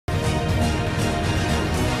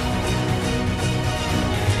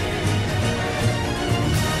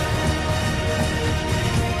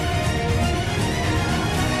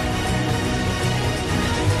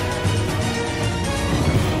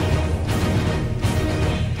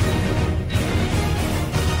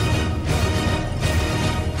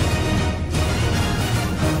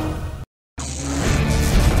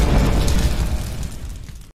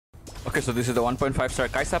so this is the 1.5 star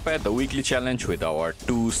Kaisa pet, the weekly challenge with our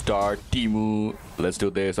 2-star Teemo. Let's do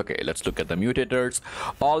this. Okay, let's look at the mutators.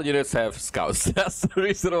 All units have scouts. That's the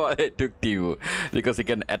reason why I took Teemo, because he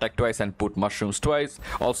can attack twice and put mushrooms twice.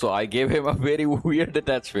 Also, I gave him a very weird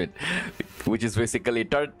attachment, which is basically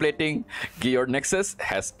turret plating. Your Nexus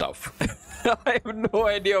has stuff. I have no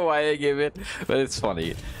idea why I gave it, but it's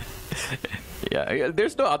funny. Yeah,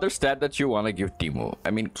 there's no other stat that you want to give Teemo.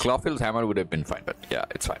 I mean, Clawfield's hammer would have been fine, but yeah,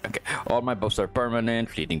 it's fine. Okay, all my buffs are permanent.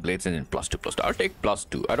 Fleeting blades and +2/+2. I'll take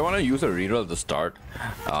 +2. I don't want to use a reroll at the start.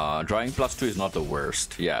 Drawing +2 is not the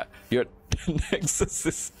worst. Yeah, your Nexus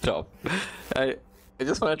is tough. I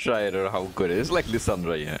just want to try it or how good it is. It's like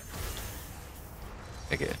Lissandra, yeah.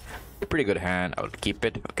 Okay, a pretty good hand. I'll keep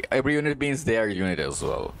it. Okay, every unit means their unit as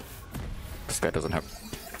well. This guy doesn't have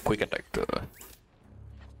quick attack though.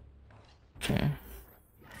 Okay,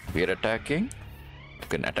 we're attacking. You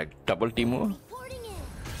can attack double Teemo.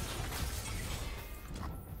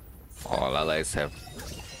 All allies have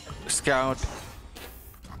scout.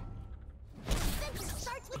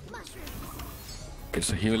 Okay,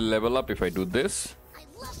 so he will level up if I do this.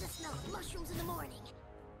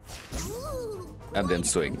 And then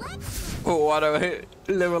swing. Oh, what a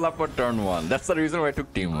level up on turn 1. That's the reason why I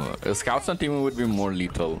took Teemo. Scouts on Teemo would be more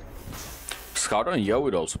lethal. Scout on Yo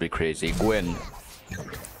would also be crazy. Gwen.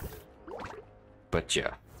 But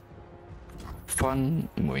yeah. Fun.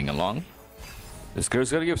 Moving along. This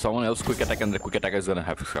girl's gonna give someone else quick attack, and the quick attacker is gonna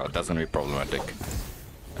have Scout. That's gonna be problematic.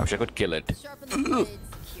 I wish I could kill it.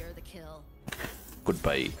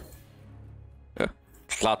 Goodbye.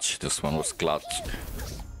 Clutch. This one was clutch.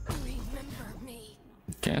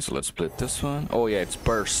 Okay, so let's split this one. Oh yeah, it's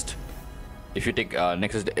burst. If you take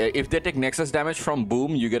Nexus, if they take Nexus damage from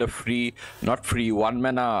Boom, you get a free, not free, 1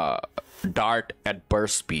 mana dart at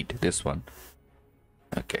burst speed. This one.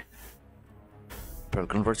 Okay. Pearl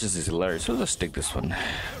Convergence is hilarious. So let's take this one.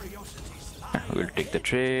 We'll take the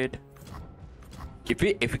trade. If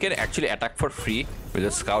we can actually attack for free with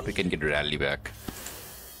a scout, we can get rally back.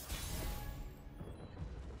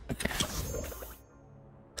 Okay.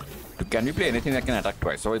 Can we play anything that can attack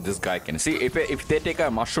twice? So this guy can see if they take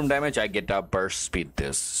a mushroom damage, I get a burst speed.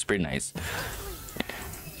 This is pretty nice.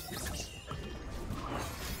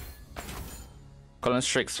 Colin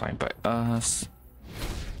Strike's fine by us.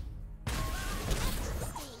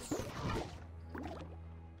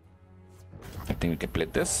 I think we can play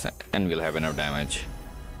this and we'll have enough damage.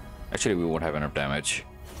 Actually, we won't have enough damage.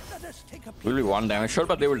 We'll be 1 damage short,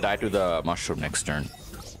 but they will die to the mushroom next turn.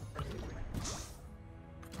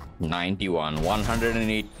 91,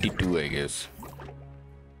 182, I guess.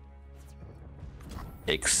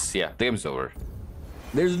 X, yeah, the game's over.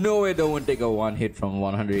 There's no way they won't take a 1 hit from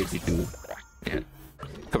 182. Yeah,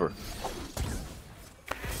 cover.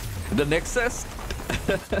 The Nexus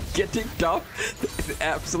getting tough is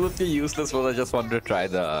absolutely useless, but I just wanted to try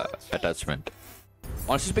the attachment.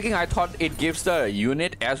 Honestly speaking, I thought it gives the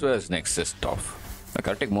unit as well as Nexus tough. Like,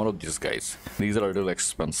 I'll take more of these guys. These are a little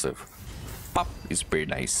expensive. Pop is pretty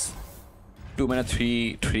nice. 2 mana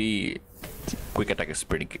 3 quick attack is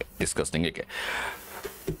pretty disgusting. Okay.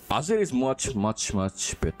 Azir is much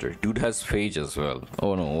better. Dude has Phage as well.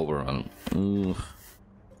 Oh no, overrun.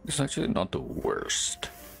 It's actually not the worst.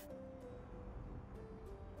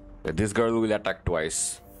 This girl will attack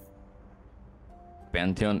twice.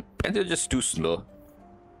 Pantheon just too slow.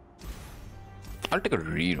 I'll take a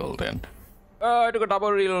reroll then. I took a double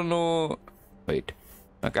reroll. No, wait.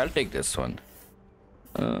 Okay, I'll take this one.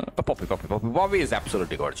 Poppy is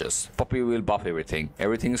absolutely gorgeous. Poppy will buff everything.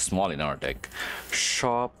 Everything is small in our deck.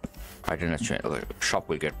 Shop. I didn't actually. Shop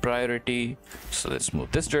will get priority. So let's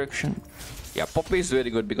move this direction. Yeah, Poppy is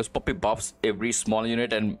very good because Poppy buffs every small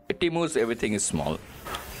unit, and Teemo's everything is small.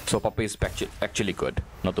 So Poppy is actually good,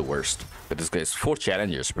 not the worst. But this guy is 4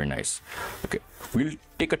 challengers, pretty nice. Okay, we'll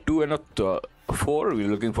take a 2 and a 4. We're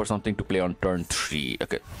looking for something to play on turn 3.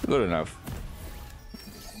 Okay, good enough.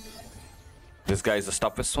 This guy is the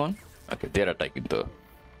toughest one. Okay, they're attacking though.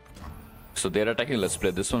 So they're attacking. Let's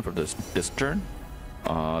play this one for this turn.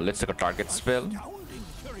 Let's take a target spell.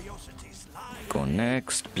 Go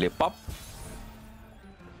next. Play Pop.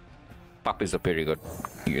 Pop is a very good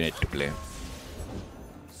unit to play.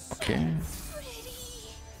 Okay.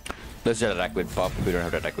 Let's just attack with Pop. We don't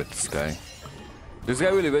have to attack with this guy. This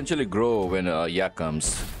guy will eventually grow when Ya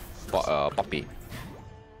comes. Poppy.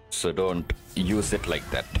 So don't use it like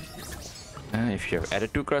that. If you have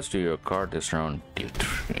added 2 cards to your card this round, deal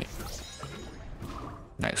 3.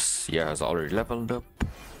 Nice. Yeah, has already leveled up.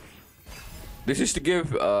 This is to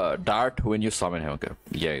give Dart when you summon him. Okay.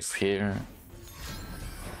 Yeah, it's here.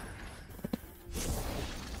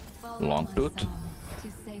 Long tooth.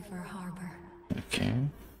 Okay.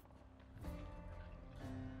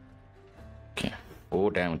 Okay. Oh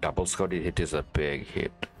damn, double scout hit is a big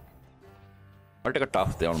hit. I'll take a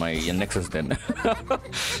top there on my Nexus then.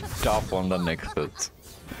 Top on the Nexus.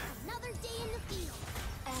 Another day in the field.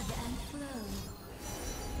 Ebb and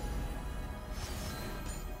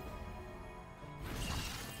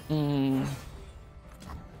flow.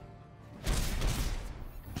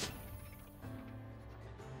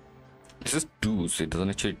 This is 2, so it doesn't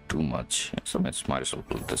actually do much. So let's might as well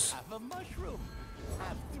pull this. Have a mushroom.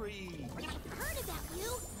 Have 3. Heard about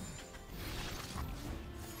you.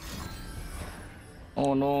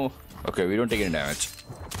 Oh no. Okay, we don't take any damage.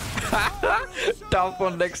 Top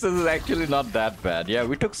on Nexus is actually not that bad. Yeah,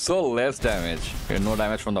 we took so less damage. We had no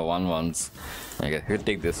damage from the 1-1s. Okay, we'll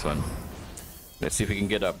take this one. Let's see if we can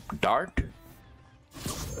get a dart.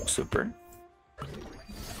 Super.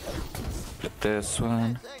 Get this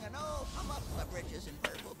one.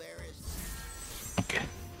 Okay.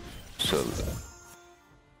 So.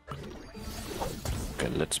 Okay,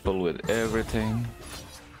 let's pull with everything.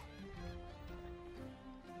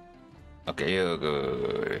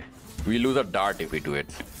 Okay, we lose a dart if we do it,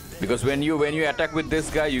 because when you attack with this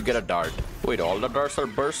guy, you get a dart. Wait, all the darts are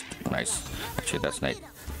burst. Nice. Actually, that's nice.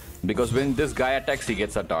 Because when this guy attacks, he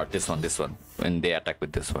gets a dart. This one. When they attack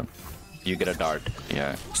with this one, you get a dart.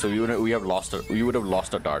 Yeah. So we would have lost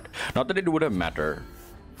a dart. Not that it would have mattered,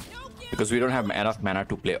 because we don't have enough mana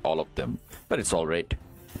to play all of them. But it's all right.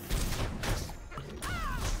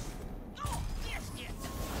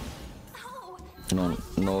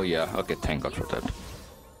 No, yeah. Okay, thank God for that.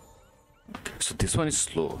 Okay, so this one is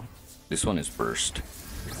slow. This one is burst.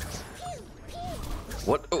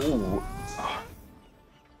 What?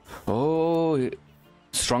 Oh,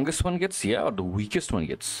 strongest one gets, yeah, or the weakest one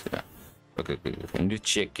gets, yeah. Okay. I need to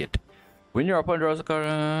check it. When your opponent draws a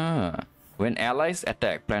card, when allies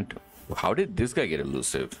attack, plant. How did this guy get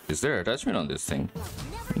elusive? Is there attachment on this thing?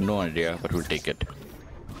 No idea, but we'll take it.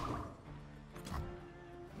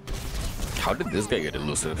 How did this guy get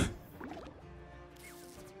elusive?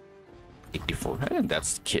 84.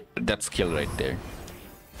 That's kill right there.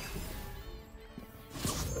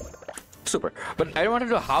 Super. But I wanted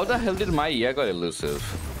to know how the hell did my EA got elusive?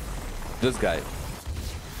 This guy.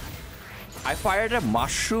 I fired a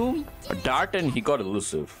mushroom, a dart, and he got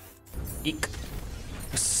elusive. Eek.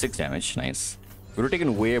 6 damage. Nice. We would have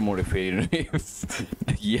taken way more if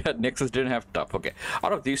yeah, Nexus didn't have top. Okay,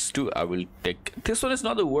 out of these two, I will take. This one is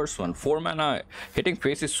not the worst one. 4 mana hitting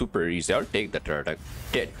face is super easy. I'll take that attack.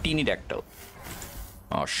 Teeny Dactyl.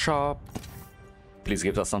 Shop. Please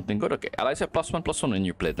give us something good. Okay, allies have +1/+1 when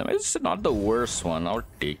you play them. It's not the worst one. I'll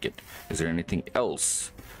take it. Is there anything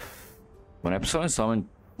else? When I summon,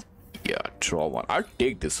 yeah, draw one. I'll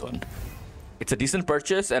take this one. It's a decent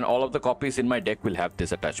purchase, and all of the copies in my deck will have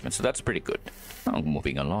this attachment, so that's pretty good. Now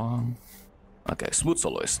moving along. Okay, smooth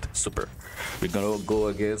soloist. Super. We're gonna go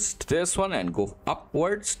against this one and go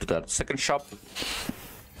upwards to the second shop.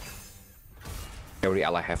 Every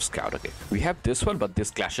ally have scout. Okay, we have this one, but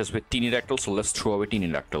this clashes with Teeny Dactyl, so let's throw away Teeny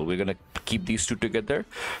Dactyl. We're gonna keep these two together,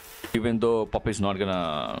 even though Poppy's not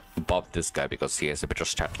gonna buff this guy because he has a better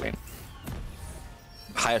stat line.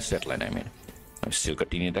 Higher stat line, I mean. I've still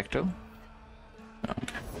got Teeny Dactyl.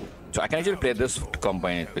 Okay. So I can actually play this to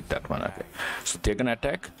combine it with that one. Okay, so they're gonna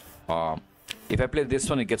attack. If I play this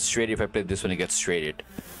one, it gets traded. If I play this one, it gets traded.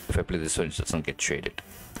 If I play this one, it doesn't get traded.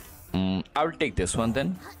 I'll take this one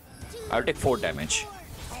then. I'll take 4 damage.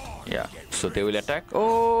 Yeah, so they will attack.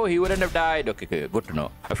 Oh, he wouldn't have died. Okay, good to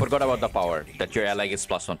know. I forgot about the power that your ally gets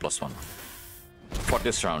 +1/+1 for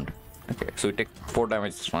this round. Okay, so we take 4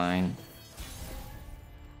 damage. It's fine.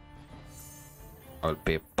 I'll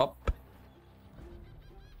pay Pop.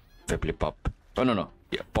 If I play Pop. Oh, no.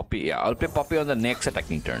 Yeah, Poppy. Yeah, I'll play Poppy on the next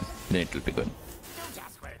attacking turn. Then it will be good.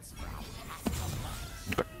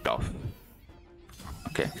 Got tough.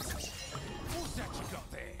 Okay.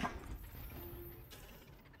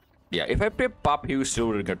 Yeah, if I play Pop, he still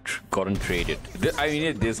would have gotten traded. I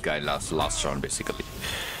needed this guy last round, basically.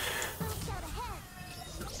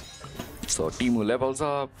 So Teemo levels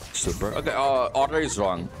up. Super. Okay, order is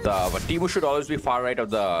wrong. But Teemo should always be far right of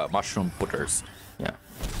the mushroom putters. Yeah.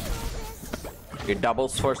 It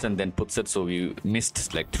doubles first and then puts it, so we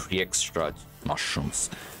missed like 3 extra mushrooms.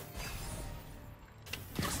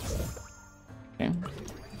 Okay.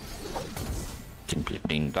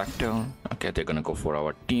 Completing Dactyl. Okay, they're gonna go for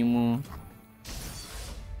our Teemo.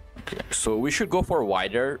 Okay, so we should go for a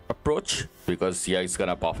wider approach because yeah, it's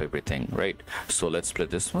gonna buff everything, right? So let's play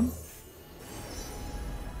this one.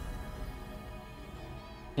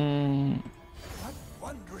 What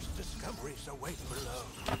wondrous discoveries await below.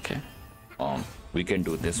 Okay. We can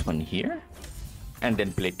do this one here. and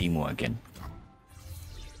then play Teemo again.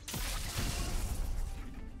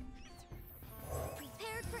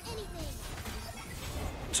 Prepared for anything.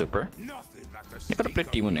 Super. Nothing like the You're gonna play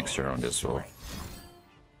Teemo next round as well.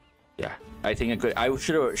 Yeah, I think I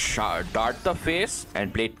should have dart the face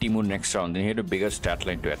and play Teemo next round. Then he had a bigger stat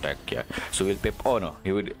line to attack. Yeah, so we'll play. Oh no,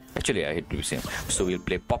 he would actually. I hit the same. So we'll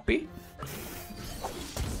play Poppy.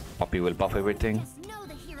 Poppy will buff everything. Just know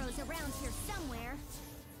the heroes around here somewhere.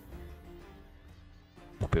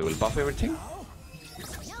 Poppy will buff everything. No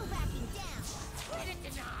backing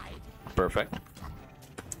down. Perfect.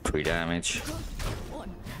 3 damage.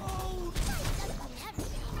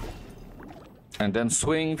 And then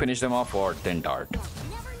swing, finish them off, or then dart.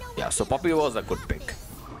 Yeah, so Poppy was a good pick.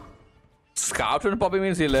 Scout and Poppy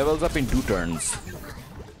means he levels up in 2 turns.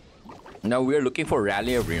 Now we are looking for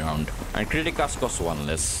rally every round. And Criticast costs 1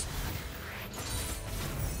 less.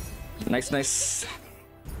 Nice, nice.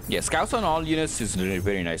 Yeah, Scouts on all units is really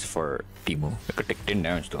very nice for Teemo. I could take 10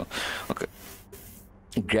 damage though. Okay.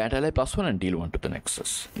 Grant ally +1 and deal 1 to the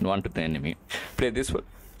Nexus. 1 to the enemy. Play this one.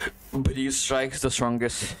 But he strikes the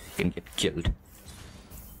strongest, can get killed.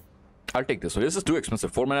 I'll take this one. This is too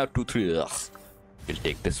expensive. 4 mana, 2, 3. Ugh. We'll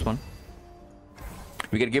take this one.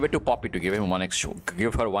 We can give it to Poppy to give him 1 extra.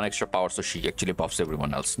 Give her 1 extra power so she actually buffs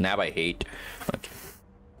everyone else. Nab I hate. Okay.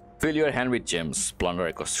 Fill your hand with gems. Plunder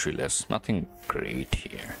equals 3 less. Nothing great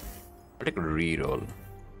here. I'll take a reroll.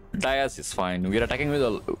 Darius is fine. We are attacking with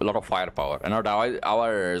a lot of firepower. And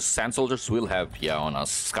our sand soldiers will have, yeah, on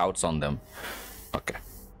us. Scouts on them. Okay.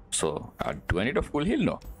 So, do I need a full heal?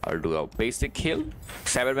 No. I'll do a basic heal.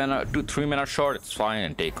 7 mana, 3 mana short, it's fine,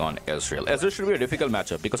 and take on Ezreal. Ezreal should be a difficult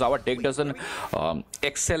matchup because our deck doesn't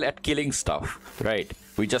excel at killing stuff, right?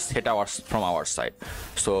 We just hit from our side.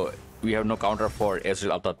 So, we have no counter for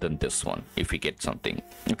Ezreal other than this one, if we get something.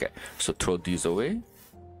 Okay, so throw these away.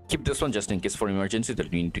 Keep this one just in case for emergency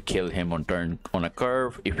that we need to kill him on turn on a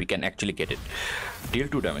curve if we can actually get it. Deal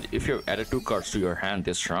 2 damage. If you added 2 cards to your hand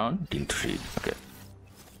this round, deal 3. Okay.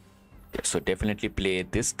 Okay, so definitely play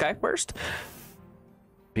this guy first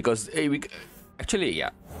because play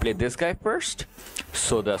this guy first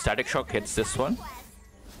so the static shock hits this one,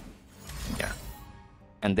 yeah,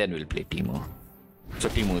 and then we'll play Teemo. So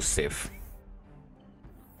Teemo is safe.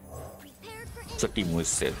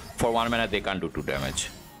 For 1 mana they can't do 2 damage.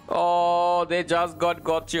 Oh, they just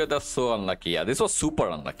got you. That's so unlucky. Yeah, this was super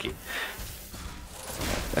unlucky.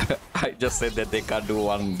 I just said that they can't do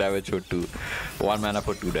 1 damage for 2. 1 mana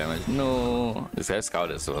for 2 damage. No. This guy's scout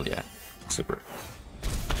as well, yeah. Super.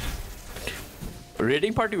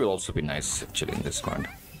 Raiding party will also be nice actually in this round.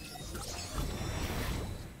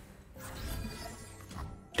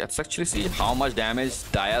 Let's actually see how much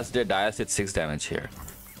damage Darius did. Darius did 6 damage here.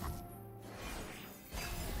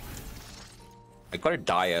 I got it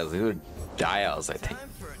Darius. It was Darius, I think.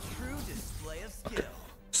 Okay.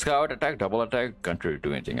 Scout attack, double attack, can't really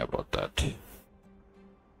do anything about that.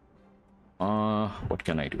 What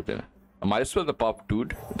can I do there? I might as well the pop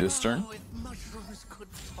dude this turn.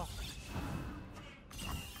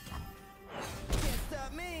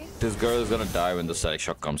 This girl is gonna die when the static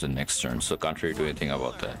shock comes in next turn, so can't really do anything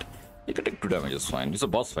about that. You can take 2 damage, it's fine. It's a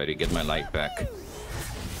boss fight, you get my life back.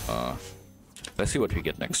 Let's see what we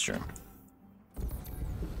get next turn.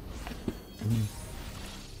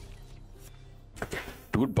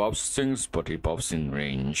 Dude buffs things, but he buffs in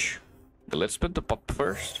range. Okay, let's put the pop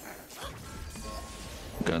first.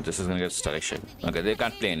 Okay, this is gonna get static shit. Okay, they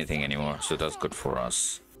can't play anything anymore, so that's good for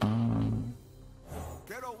us.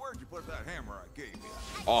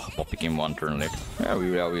 Oh, pop became 1 turn late. Yeah,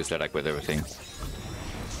 we will always attack with everything.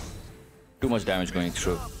 Too much damage going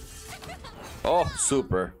through. Oh,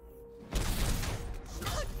 super.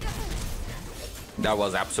 That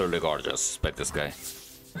was absolutely gorgeous by this guy.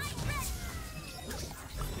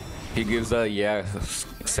 He gives a, yeah,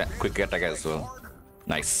 quick attack as well.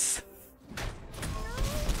 Nice.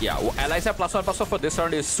 Yeah, allies have +1/+1 for this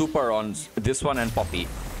round is super on this one and Poppy.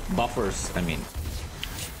 Buffers, I mean.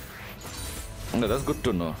 No, that's good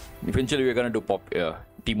to know. Eventually we're gonna do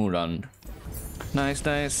Teemo run. Nice,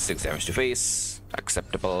 nice. 6 damage to face.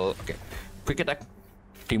 Acceptable. Okay. Quick attack.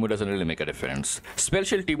 Teemo doesn't really make a difference. Spell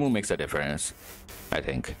shield Teemo makes a difference, I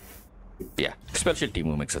think. Yeah, spell shield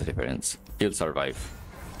Teemo makes a difference. He'll survive.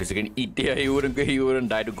 Because he can eat. Yeah, he wouldn't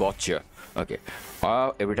die to gotcha. Okay.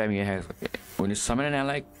 Every time he has. Okay. When you summon an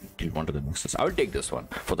ally, deal 1 to the Nexus. I will take this one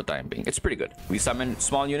for the time being. It's pretty good. We summon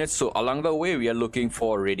small units, so along the way we are looking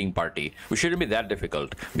for raiding party. We shouldn't be that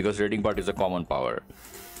difficult because raiding party is a common power.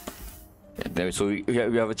 So we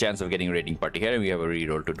have a chance of getting raiding party here, and we have a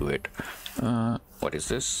reroll to do it. What is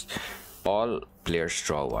this? All players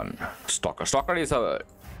draw 1. Stalker. Stalker is a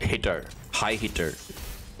hitter, high hitter,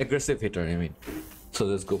 aggressive hitter, I mean. So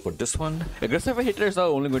let's go for this one. Aggressive hitters are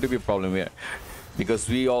only going to be a problem here, because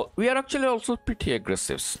we are actually also pretty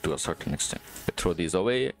aggressive to a certain extent. Throw these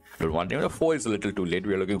away. Don't want them. 4 is a little too late.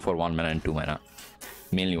 We are looking for 1 mana and 2 mana.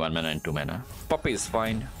 Mainly 1 mana and 2 mana. Puppy is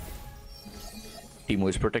fine. Teemo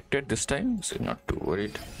is protected this time, so not too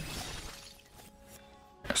worried.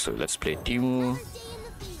 So let's play Teemo.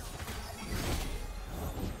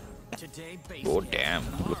 Oh damn,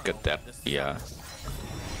 look at that. Yeah.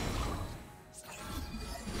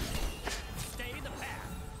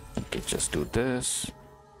 Okay, just do this.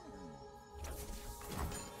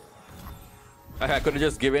 I could have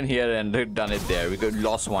just given here and done it there. We could have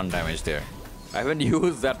lost 1 damage there. I haven't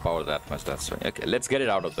used that power that much, that's right. Okay, let's get it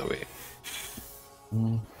out of the way.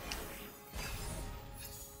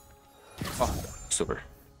 Oh, super.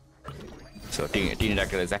 So Teeny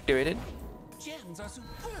Dactyl is activated.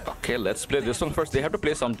 Okay, let's play this one first. They have to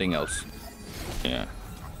play something else. Yeah.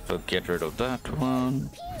 So get rid of that one.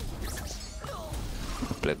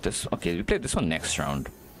 Play this. Okay, we play this one next round.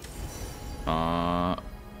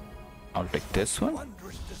 I'll take this one.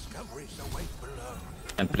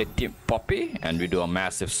 And play Team Poppy, and we do a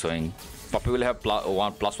massive swing. Poppy will have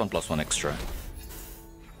 +1/+1 extra.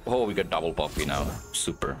 Oh, we got double Poppy now.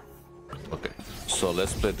 Super. Okay, so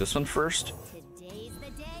let's play this one first. Today's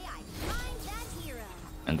the day I find that hero.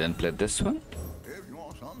 And then play this one. If you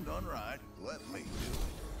want something done right, let me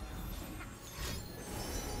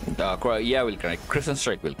do it. Yeah, we'll connect. Crescent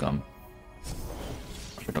Strike will come.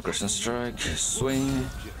 No Crescent Strike. Swing.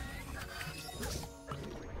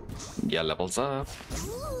 Yeah, levels up.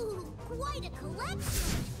 Ooh, quite a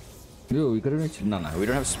collection. Yo, we couldn't actually. No, we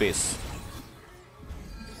don't have space.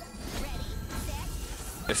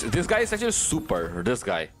 This guy is actually super. This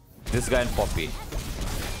guy and Poppy.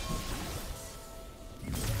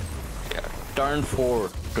 Yeah, turn 4,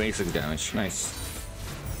 26 damage. Nice.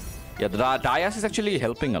 Yeah, the Darius is actually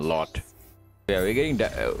helping a lot. Yeah, we're getting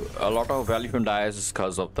a lot of value from Darius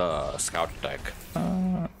because of the scout attack.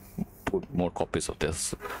 Put more copies of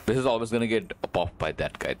this. This is always gonna get popped by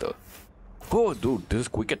that guy though. Oh, dude, this is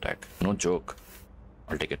quick attack. No joke.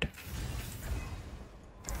 I'll take it.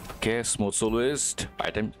 Okay, Smooth Soloist,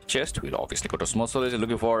 item chest. We'll obviously go to Smooth Soloist.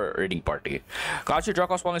 Looking for raiding party. Kachi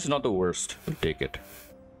Draco's one is not the worst. We'll take it.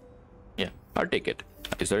 Yeah, I'll take it.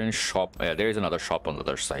 Is there any shop? Yeah, there is another shop on the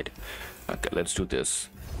other side. Okay, let's do this.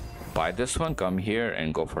 Buy this one, come here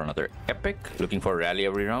and go for another epic. Looking for rally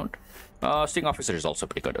every round. Sting Officer is also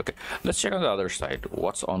pretty good. Okay, let's check on the other side.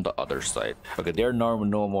 What's on the other side? Okay, there are no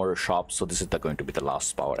more shops, so this is going to be the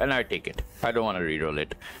last power, and I take it. I don't want to reroll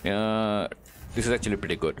it. This is actually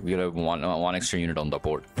pretty good. We have one extra unit on the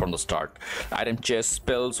board from the start. Item chest,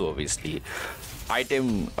 spells, obviously.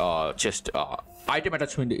 Item chest, item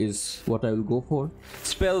attachment is what I will go for.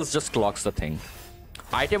 Spells just clocks the thing.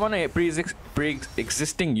 Item on a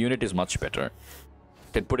pre-existing unit is much better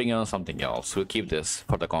than putting it on something else. We'll keep this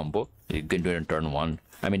for the combo. You can do it in turn 1.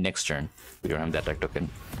 I mean next turn. We don't have that attack token.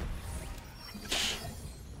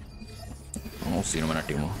 Oh, 0 mana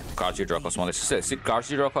Teemo. Karchi Draco's one is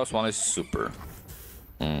Karchi Draco's one is super.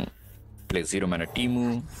 Play 0 mana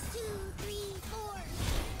Teemo. 2,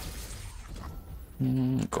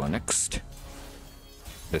 3, 4. Go next.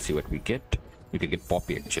 Let's see what we get. We could get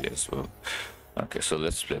Poppy actually as well. Okay, so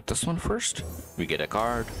let's play this one first. We get a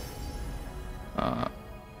card.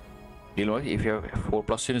 Deal what? If you have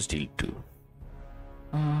 4+ units, deal 2.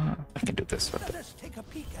 I can do this. Let us take a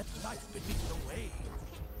peek at life beneath the waves.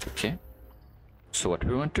 Okay. So what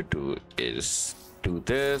we want to do is do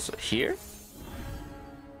this here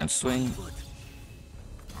and swing.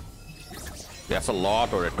 That's a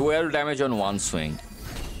lot, or 12 damage on 1 swing.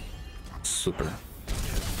 Super.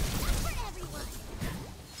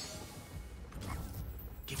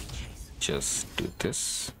 Just do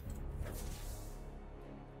this.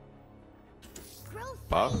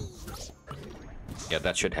 Wow. Yeah,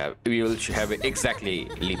 that should have. We will have it exactly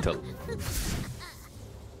lethal.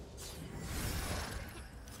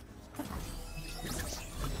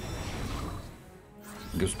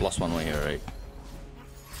 Gives +1 way here, right?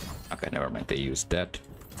 Okay, never mind. They used that.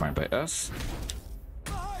 Fine by us.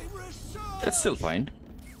 That's still fine.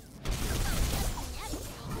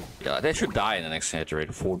 Yeah, they should die in the next hit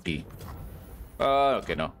rate. 40.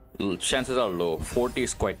 Okay, no. Chances are low. 40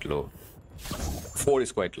 is quite low. 4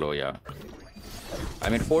 is quite low, yeah. I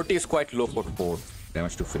mean, 40 is quite low for 4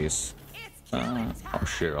 damage to face. Oh,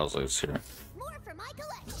 shit, also is here.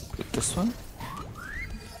 Put this one.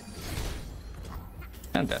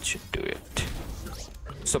 And that should do it.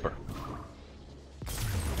 Super.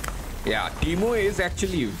 Yeah, Teemo is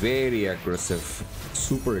actually very aggressive.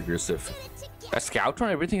 Super aggressive. A scout on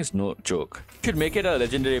everything is no joke. Should make it a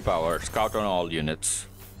legendary power. Scout on all units.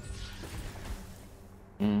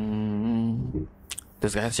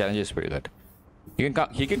 This guy's challenge is pretty good.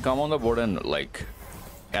 He can come on the board and like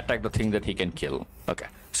attack the thing that he can kill. Okay.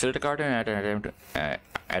 Select a card and add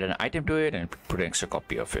an item to it and put an extra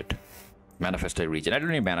copy of it. Manifest a region. I don't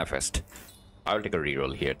need manifest. I will take a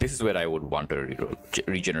reroll here. This is where I would want a reroll.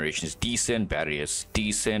 Regeneration is decent. Barrier is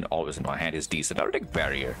decent. Always in my hand is decent. I'll take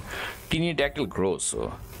barrier. Teeny Dactyl grows,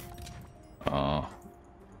 so I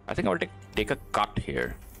think I'll take a cut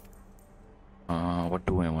here. What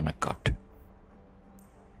do I want to cut?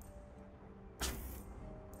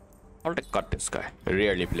 I'll take cut this guy. I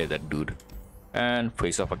rarely play that dude. And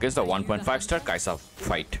face off against the 1.5 star Kaisa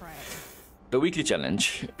fight. The weekly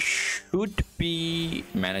challenge should be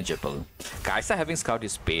manageable. Kaisa having scout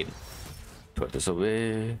is pain. Throw this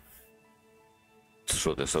away.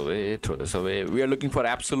 Throw this away. Throw this away. We are looking for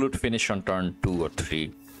absolute finish on turn 2 or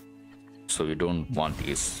 3. So we don't want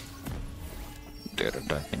these. They're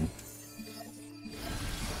attacking.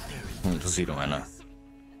 0 mana.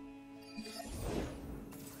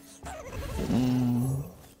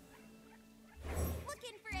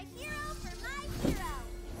 Looking for a hero for my hero.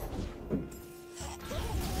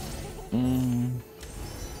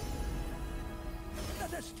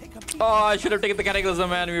 Let us take a peek. Oh, I should have taken the Cataclysm,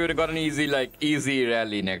 man. We would have got an easy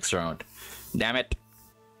rally next round. Damn it.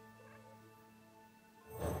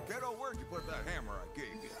 Kiddo, where'd you put that hammer I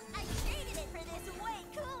gave you? I traded it for this way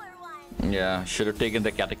cooler one. Yeah, should have taken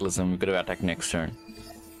the Cataclysm. We could have attacked next turn.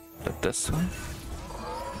 But this one.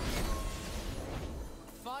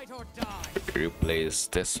 Fight or die. Replace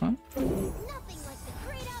this one. Nothing like the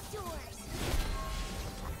great outdoors.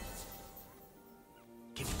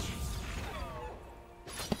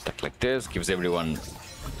 Attack like this. Gives everyone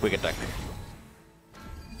quick attack.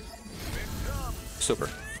 Super.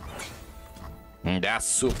 That's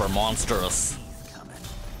super monstrous.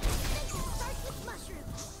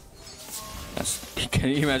 Can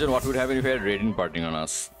you imagine what would happen if we had Raiden partying on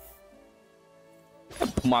us?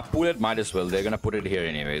 Pull it might as well. They're gonna put it here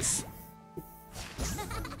anyways.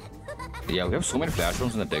 Yeah, we have so many flash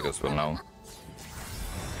rounds in the deck as well now.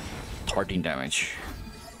 13 damage.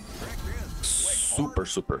 Super.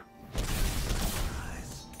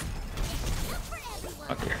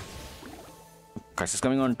 Okay. Kaisa's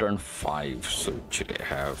coming on turn 5, so actually I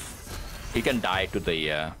have... He can die to the...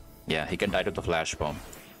 yeah, he can die to the flash bomb.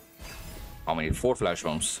 How many? 4 flash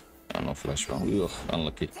bombs. Oh, no flash bomb. Ugh,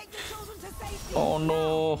 unlucky. Oh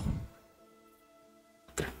no.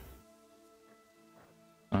 Okay.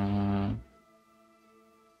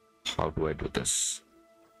 How do I do this?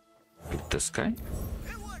 With this guy?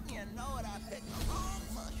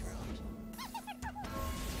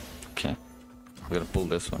 Okay. We're gonna pull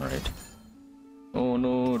this one, right? Oh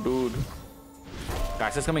no, dude.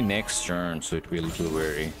 Kaisa's coming next turn, so it will be a little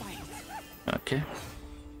wary. Okay.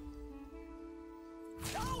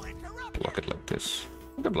 Block it like this.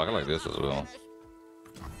 I can block it like this as well.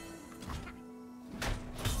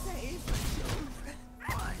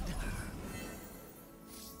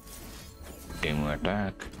 Teemo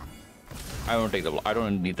attack. I don't take the block. I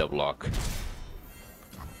don't need the block.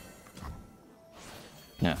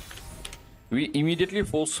 Yeah. We immediately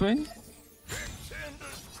full swing.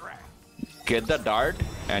 Get the dart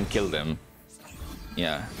and kill them.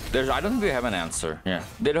 Yeah. I don't think they have an answer. Yeah.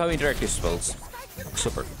 They don't have interactive spells.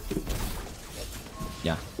 Super.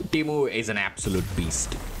 Yeah. Teemo is an absolute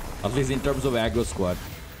beast. At least in terms of aggro squad.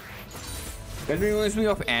 That reminds me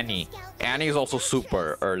of Annie. Annie is also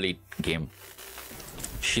super early game.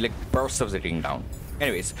 She like bursts everything down.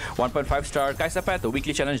 Anyways, 1.5 star Kaisa path, the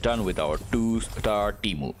weekly challenge done with our 2-star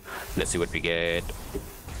Teemo. Let's see what we get.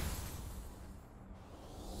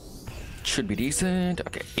 Should be decent.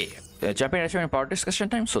 Okay, yeah. Jumping attachment and power discussion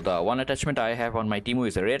time. So the one attachment I have on my Teemo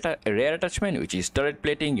is a rare attachment, which is turret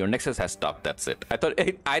plating. Your Nexus has stuff. That's it.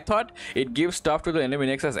 I thought it gives stuff to the enemy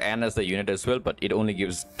Nexus and as the unit as well, but it only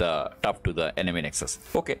gives the stuff to the enemy Nexus.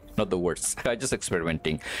 Okay, not the worst. I just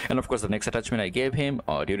experimenting. And of course, the next attachment I gave him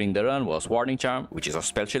during the run was Warning Charm, which is a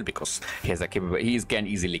spell shield because he has a capability. He can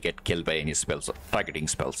easily get killed by any spells, targeting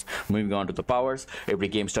spells. Moving on to the powers. Every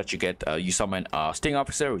game start you get you summon a Sting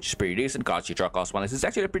Officer, which is pretty decent. Cost you draw cost 1. This is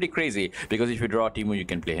actually pretty crazy. Because if you draw Teemo, you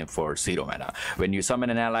can play him for 0 mana. When you summon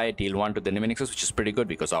an ally, deal 1 to the enemy Nexus, which is pretty good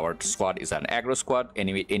because our squad is an aggro squad.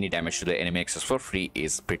 Any damage to the enemy Nexus for free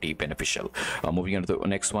is pretty beneficial. Moving on to the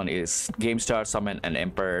next one is Game Start, summon an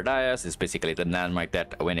Emperor Darius. It's basically the landmark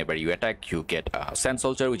that whenever you attack, you get a Sand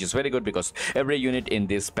Soldier, which is very good because every unit in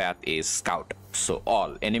this path is Scout. So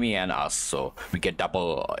all enemy and us, so we get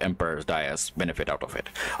double Emperor's Dais benefit out of it.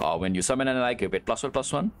 When you summon an ally, you get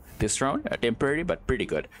 +1/+1 this round, temporary but pretty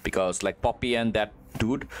good, because like Poppy and that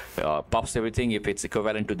dude buffs everything if it's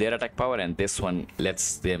equivalent to their attack power, and this one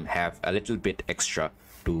lets them have a little bit extra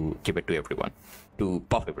to give it to everyone, to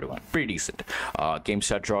buff everyone. Pretty decent. Game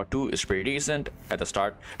start draw 2 is pretty decent at the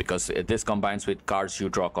start, because this combines with cards you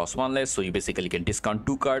draw cost 1 less, so you basically can discount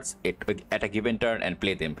 2 cards at a given turn and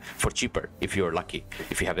play them for cheaper if you're lucky,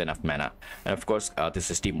 if you have enough mana. And of course,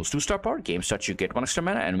 this is Teemo's 2-star power. Game start you get 1 extra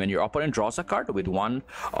mana, and when your opponent draws a card with 1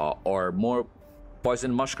 or more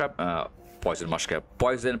poison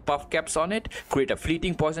puff caps on it, create a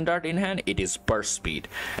fleeting poison dart in hand. It is burst speed.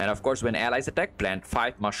 And of course, when allies attack, plant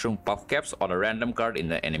 5 mushroom puff caps on a random card in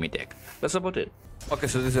the enemy deck. That's about it. Okay,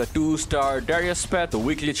 so this is a 2-star Darius pet, the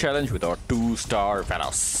weekly challenge with our 2-star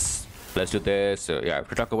Varus. Let's do this. So yeah, if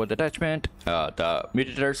we talk about the attachment, the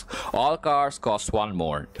mutators, all cards cost 1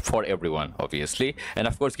 more for everyone, obviously. And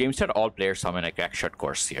of course, game start, all players summon a Crackshot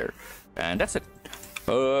Corsair. And that's it.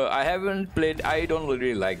 I haven't played. I don't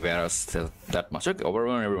really like Varus that much. Okay,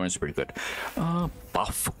 overall, everyone's pretty good.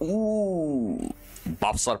 Buff. Ooh.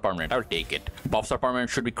 Buffs are permanent. I'll take it. Buffs are permanent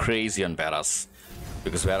should be crazy on Varus,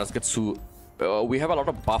 because Varus gets to. We have a lot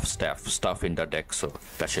of buff stuff in the deck, so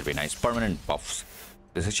that should be nice. Permanent buffs.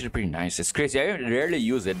 This is actually pretty nice. It's crazy. I rarely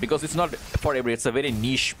use it because it's not for everybody. It's a very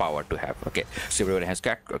niche power to have. Okay, so everyone has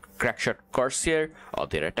Crackshot Corsair.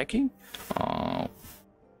 They're attacking.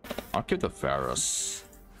 I'll give the Varus.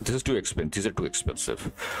 This is too expensive. These are too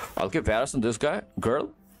expensive. I'll give Varus and this girl.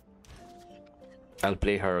 I'll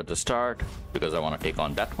play her at the start because I want to take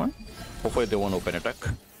on that one. Hopefully they won't open attack.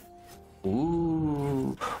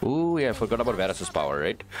 Ooh, yeah, I forgot about Varus's power,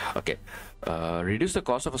 right? Okay, reduce the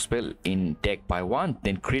cost of a spell in deck by 1,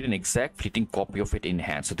 then create an exact fleeting copy of it in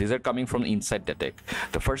hand. So these are coming from inside the deck.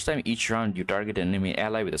 The first time each round you target an enemy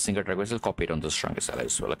ally with a single target vessel, copy it on the strongest ally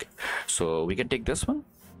as well. Okay, so we can take this one.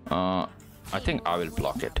 I think I will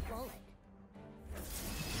block it.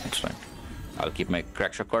 That's fine. I'll keep my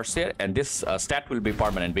Crackshot Corsair, and this stat will be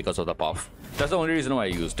permanent because of the buff. That's the only reason why I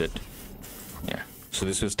used it. Yeah. So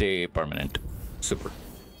this will stay permanent. Super.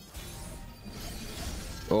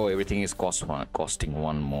 Oh, everything is costing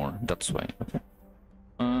 1 more. That's why. Okay.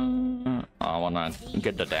 I wanna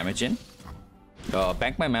get the damage in.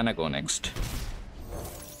 Bank my mana, go next.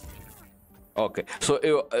 Okay,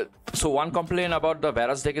 so one complaint about the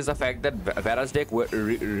Varus deck is the fact that Varus deck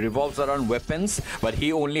revolves around weapons, but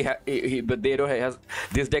he only has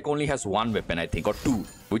this deck only has 1 weapon, I think, or 2,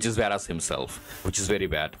 which is Varus himself, which is very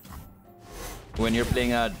bad. When you're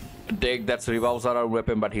playing a deck that revolves around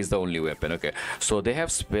weapon, but he's the only weapon. Okay, so they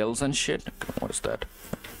have spells and shit. What is that?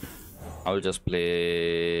 I'll just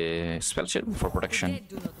play spell shit for protection.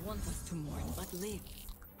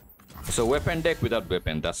 So weapon deck without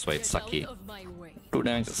weapon, that's why it's sucky. 2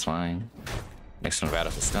 damage is fine. Next one,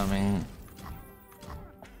 Varus is coming.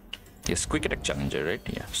 Yes, quick attack challenger, right?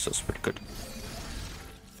 Yeah, so it's pretty good.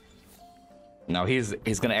 Now he's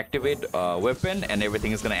gonna activate weapon, and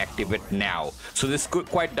everything is gonna activate now. So this is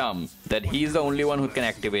quite dumb that he's the only one who can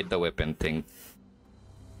activate the weapon thing.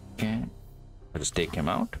 Okay, I'll just take him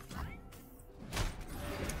out.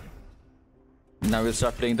 Now we'll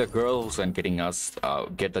start playing the girls and getting us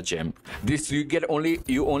get the gem. This you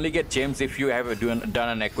only get gems if you have done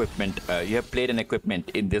an equipment. You have played an equipment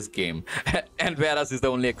in this game, and Varus is the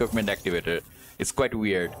only equipment activator. It's quite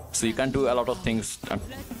weird. So you can't do a lot of things.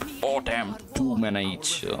 Oh damn, 2 mana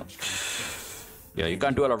each. Yeah, you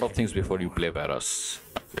can't do a lot of things before you play Varus.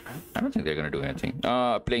 I don't think they're gonna do anything.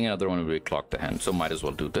 Playing another one will clock the hand, so might as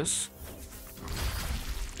well do this.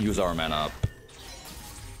 Use our mana up.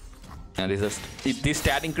 And these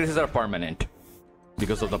stat increases are permanent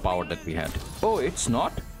because of the power that we had. Oh, it's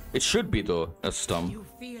not? It should be though. That's dumb. You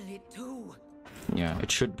feel it too. Yeah,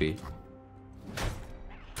 it should be.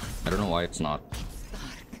 I don't know why it's not.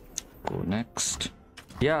 Go next.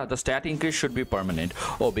 Yeah, the stat increase should be permanent.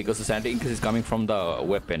 Oh, because the stat increase is coming from the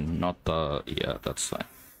weapon, not the... Yeah, that's fine.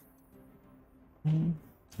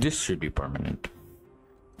 This should be permanent.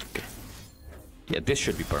 Okay. Yeah, this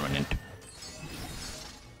should be permanent.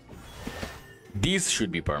 These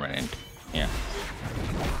should be permanent. Yeah.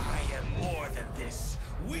 I am more than this.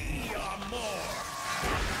 We are more.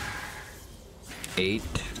 8,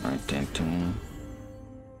 9, 10, 10.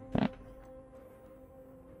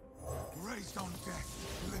 Raised on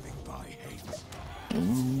death, living by hate.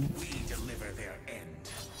 We deliver their end.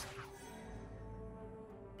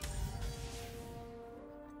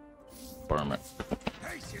 Permanent.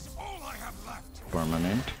 Hate is all I have left.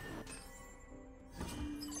 Permanent.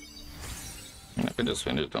 I can just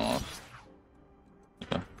finish them off.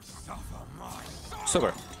 Yeah. Suffer my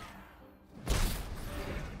Super.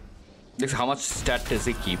 This, how much stat does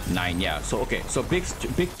he keep? 9, yeah. So okay, so big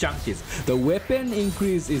chunk is the weapon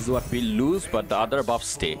increase is what we lose, but the other buffs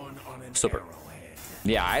stay. Super.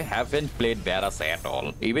 Yeah, I haven't played Varus at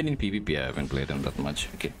all. Even in PvP, I haven't played him that much.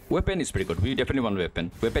 Okay, weapon is pretty good. We definitely want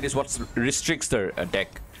weapon. Weapon is what restricts the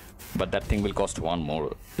deck, but that thing will cost 1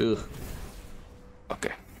 more. Ugh.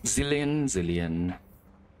 Okay, Zillion.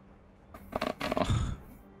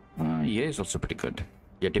 Yeah, it's also pretty good.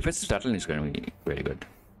 Yeah, defensive Caitlyn is going to be very good.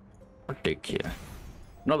 I'll take here.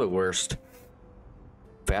 Not the worst.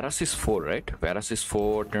 Varus is 4, right? Varus is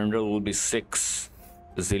 4. Tundra will be 6.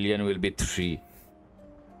 Zillion will be 3.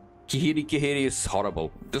 Kihiri is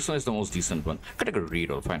horrible. This one is the most decent one. I can take a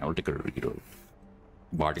reroll. Fine, I'll take a reroll.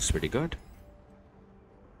 Bard is pretty good.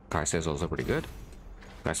 Kaisa is also pretty good.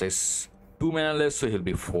 Kaisa is 2 mana less, so he'll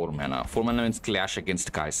be 4 mana. 4 mana means clash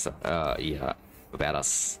against Kaisa. Yeah,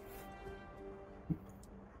 Varus.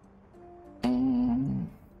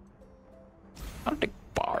 I'll take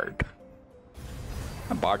Bard.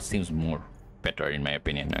 Bard seems more better in my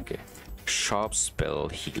opinion. Okay. Shop, spell,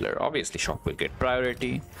 healer. Obviously, Shop will get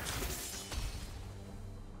priority.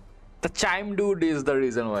 The Chime Dude is the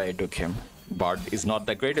reason why I took him. Bard is not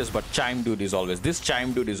the greatest, but Chime Dude is always... This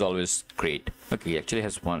Chime Dude is always great. Okay, he actually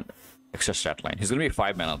has 1 extra stat line. He's gonna be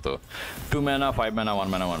 5 mana though. 2 mana, 5 mana, 1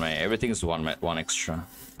 mana, 1 mana. Everything is 1 extra.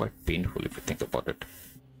 Quite painful if you think about it.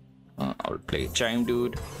 I'll play Chime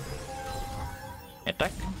Dude.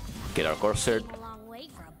 Attack. Get our corset.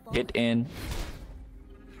 Hit in.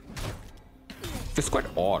 It's quite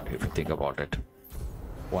odd if you think about it.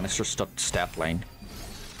 1 extra stat line.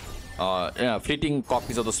 Yeah, fleeting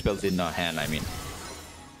copies of the spells in hand, I mean.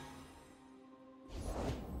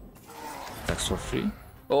 That's for free.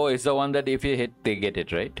 Oh, it's the one that if you hit, they get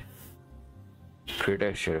it, right? Create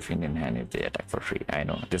a Sheriffin in hand if they attack for free. I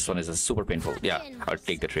know. This one is a super painful. Yeah, I'll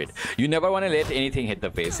take the trade. You never want to let anything hit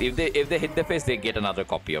the face. If they hit the face, they get another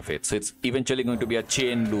copy of it. So it's eventually going to be a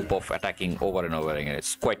chain loop of attacking over and over again.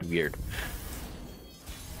 It's quite weird.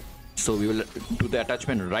 So we will do the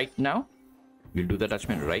attachment right now. We'll do the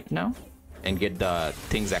attachment right now and get the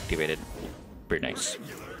things activated. Pretty nice.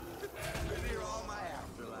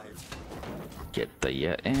 Get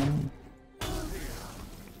the in.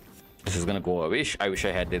 This is gonna go. I wish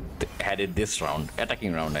I had it this round.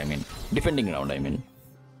 Attacking round, I mean. Defending round, I mean.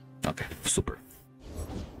 Okay, super.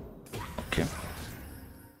 Okay.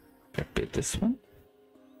 Can I play this one?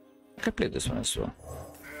 I can play this one as well.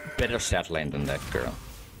 Better stat line than that girl.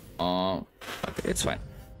 Okay, it's fine.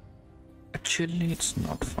 Actually, it's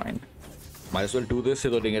not fine. Might as well do this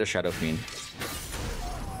so they get a Shadow Fiend.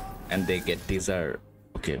 And they get these are...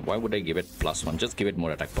 Okay, why would I give it +1? Just give it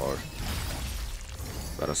more attack power.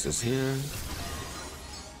 Varus is here.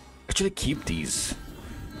 Actually, keep these.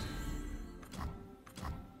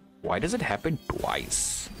 Why does it happen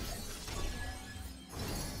twice?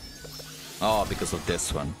 Oh, because of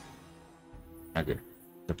this one. Okay.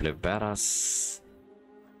 To play Varus.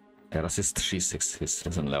 Varus is 3/6. He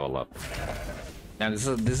doesn't level up. And this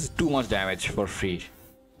is too much damage for free.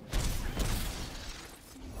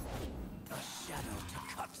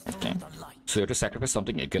 Okay. So you have to sacrifice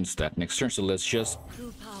something against that next turn. So let's just...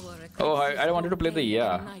 Oh, I wanted to play the...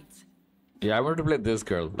 Yeah, I wanted to play this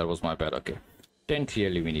girl. That was my bad. Okay. 10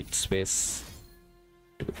 clearly we need space.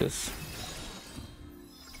 Do this.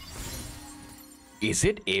 Is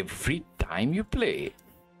it every time you play?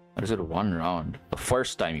 Or is it 1 round? The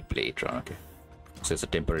first time you play it, okay. So it's a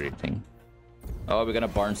temporary thing. Oh, we're gonna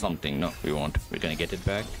burn something. No, we won't. We're gonna get it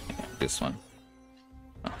back. Yeah, this one.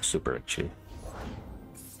 Oh, super actually.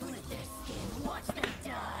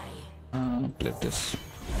 Play this.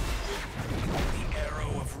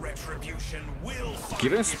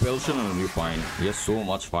 Give him a spell shot and we'll be fine. He has so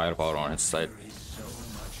much firepower on his side.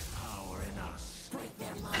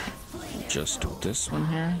 Just do this one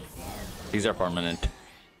here. These are permanent.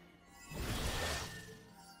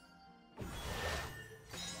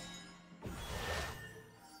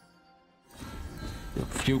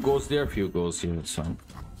 Few goes there, few goes here, it's fine.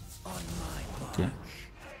 Yeah.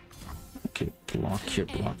 Okay, block here,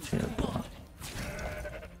 block here, block.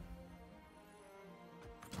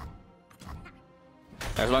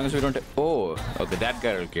 As long as we don't... Oh, okay, that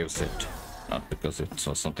guy gives it. Not because it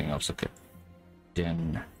saw something else, okay.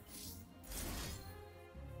 Then...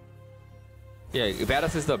 Yeah,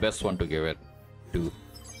 Varus is the best one to give it to.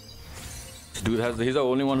 This dude has... He's the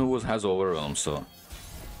only one who has Overwhelm, so...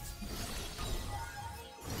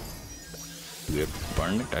 Do we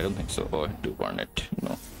burn it? I don't think so. Oh, I do burn it.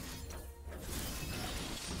 No.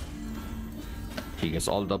 He gets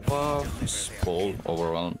all the buff. His pull,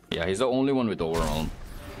 Overwhelm. Yeah, he's the only one with Overwhelm.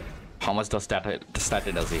 How much does stat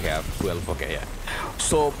does he have? 12. Okay, yeah.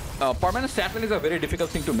 So permanent stat line is a very difficult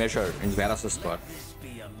thing to measure in Varus' part.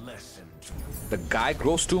 The guy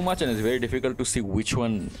grows too much and it's very difficult to see which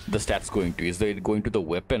one the stat's going to. Is it going to the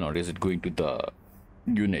weapon or is it going to the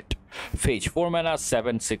unit? Phage 4 mana,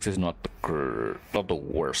 7/6 is not the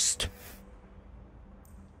worst.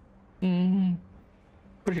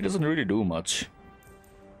 But he doesn't really do much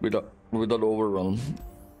without overwhelm.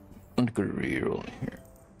 And good reroll here.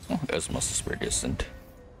 Oh, Esmus is pretty decent.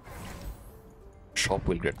 Shop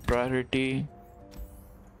will get priority.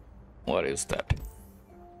 What is that?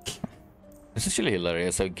 This is actually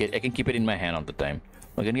hilarious. I can keep it in my hand all the time.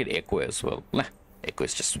 I can get Echo as well. Nah, Echo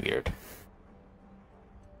is just weird.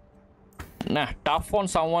 Nah, tough on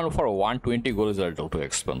someone for 120 gold is a little too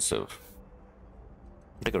expensive.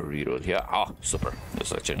 Take a reroll here. Ah, super. This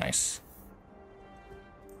is actually nice.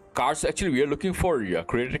 Cards, actually, we are looking for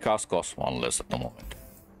created cards cost 1 less at the moment.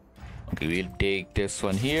 Okay, we'll take this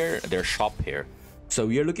one here. There's shop here. So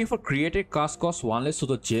we are looking for created cards cost 1 less so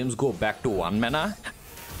the gems go back to 1 mana.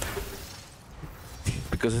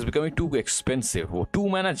 Because it's becoming too expensive. 2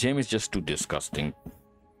 mana gem is just too disgusting.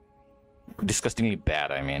 Disgustingly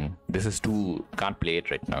bad, I mean. This is too... Can't play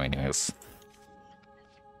it right now anyways.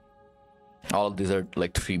 All of these are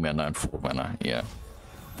like 3 mana and 4 mana, yeah.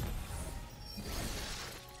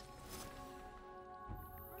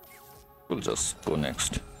 We'll just go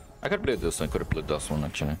next. I could play this, I could have played this one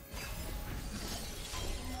actually.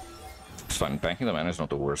 It's fine, banking the mana is not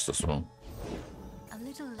the worst this one. A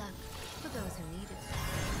little luck for those who need it.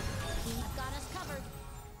 He's got us covered.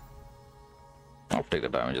 I'll take the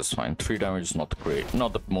damage, it's fine. 3 damage is not great,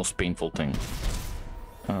 not the most painful thing.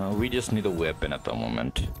 We just need a weapon at the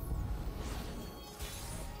moment.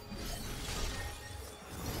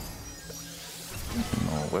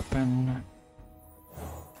 No weapon.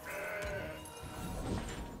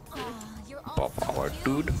 Pop our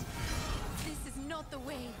dude. This is not the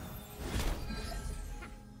way.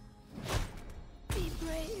 Be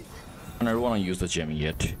brave. And I don't want to use the gem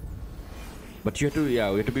yet. But you have to,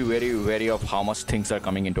 yeah, we have to be very wary of how much things are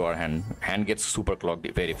coming into our hand. Hand gets super clocked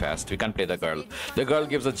very fast. We can't play the girl. The girl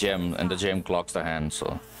gives a gem, and the gem clocks the hand.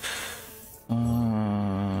 So,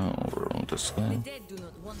 overrun this guy. The dead do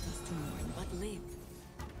not want us to mourn, but live.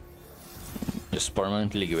 Just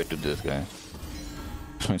permanently give it to this guy.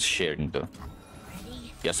 It's sharing though.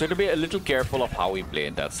 Yeah, so to be a little careful of how we play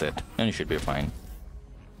it, that's it. And you should be fine.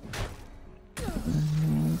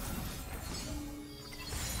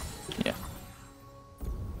 Yeah.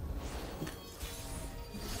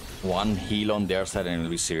 One heal on their side and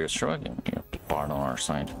it'll be serious. Sure, you have to part on our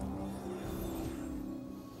side.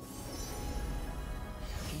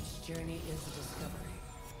 Each journey is a discovery.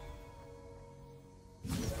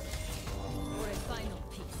 For a final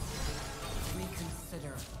piece,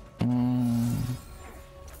 reconsider.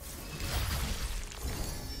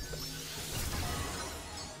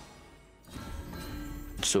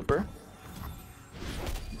 Super.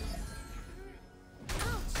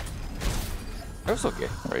 That's okay,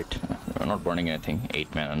 right? We're not burning anything.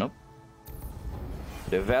 8 mana, nope.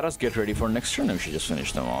 The Varus get ready for next turn, and we should just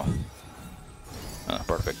finish them off.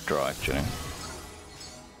 Perfect draw, actually.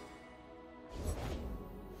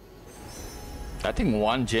 I think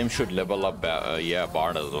 1 gem should level up, yeah,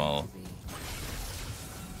 Bard as well.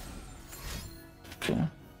 Okay.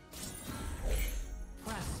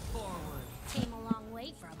 Came a long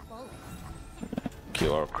way for a bullet. Okay,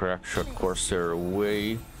 our crack shot Corsair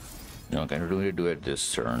away. No, can really do it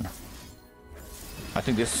this turn. I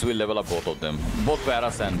think this will level up both of them. Both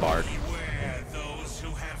Varus and Bard. Beware those who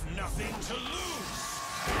have nothing to lose.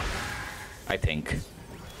 I think.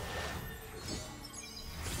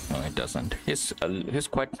 No, it doesn't. He's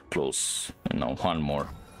quite close. No, 1 more.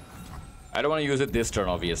 I don't want to use it this turn,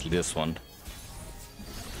 obviously, this one.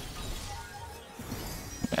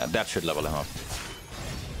 Yeah, that should level him up.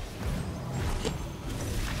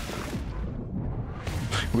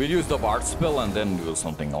 We'll use the Bard spell and then do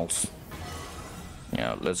something else.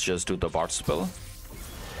 Yeah, let's just do the Bard spell.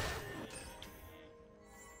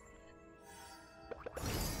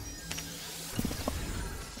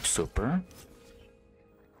 Super.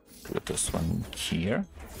 Put this one here.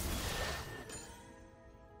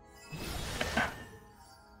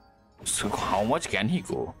 So how much can he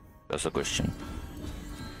go? That's the question.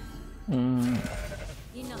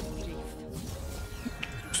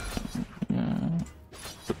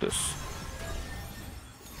 Put this.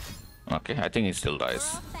 Okay, I think he still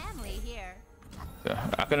dies. Family here. Yeah,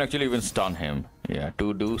 I can actually even stun him. Yeah,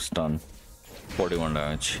 2 do stun. 41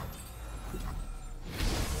 damage.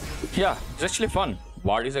 Yeah, it's actually fun.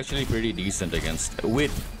 Bard is actually pretty decent against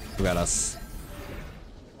with Varus.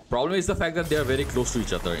 Problem is the fact that they are very close to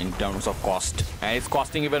each other in terms of cost, and it's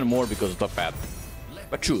costing even more because of the path.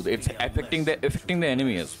 But true, it's affecting the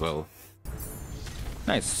enemy as well.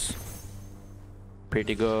 Nice.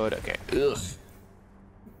 Pretty good. Okay. Ugh.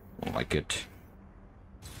 Don't like it.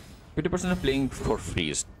 50% of playing for free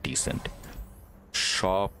is decent.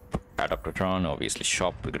 Shop, Adaptatron, obviously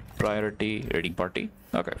shop, we get priority, raiding party.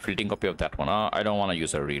 Okay, fleeting copy of that one. I don't want to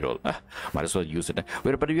use a reroll. Might as well use it.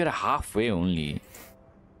 But we are halfway only.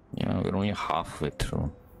 Yeah, we're only halfway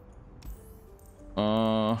through.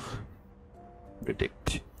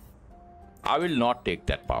 Predict. I will not take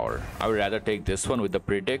that power. I would rather take this one with the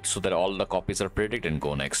predict so that all the copies are predict and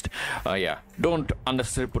go next. Yeah, don't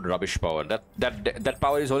unnecessarily put rubbish power. That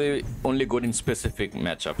power is only good in specific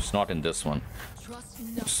matchups, not in this one.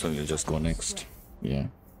 So you'll just go next. Yeah.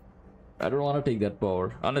 I don't want to take that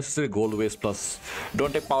power. Unnecessary gold waste plus.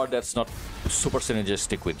 Don't take power that's not super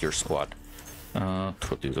synergistic with your squad.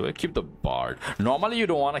 Throw these away. Keep the bard. Normally you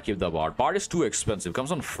don't want to keep the bard. Bard is too expensive.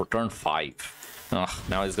 Comes on for turn 5. Ugh,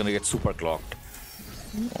 now he's gonna get super clocked.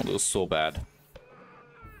 Oh, this is so bad.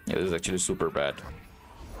 Yeah, this is actually super bad.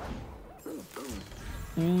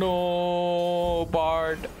 No,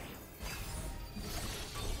 Bard.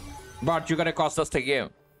 Bard, you're gonna cost us the game.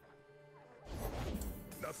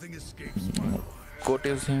 Nothing escapes my eye. Coat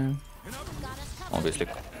is here. Obviously,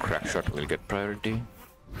 crack shot will get priority.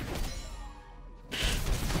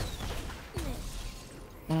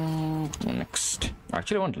 Next.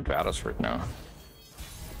 Actually, I want Varus right now.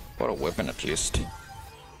 Or a weapon at least.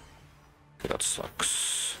 Okay, that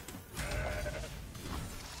sucks.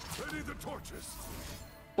 Ready the torches.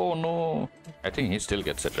 Oh no. I think he still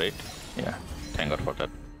gets it, right? Yeah. Thank God for that.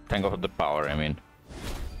 Thank God for the power, I mean.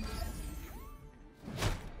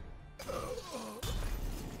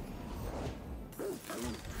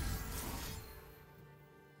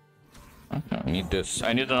 Okay, I need this.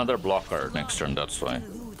 I need another blocker next turn, that's why.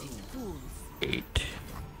 8.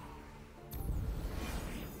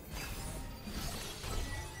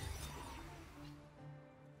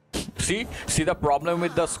 See the problem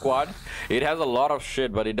with the squad? It has a lot of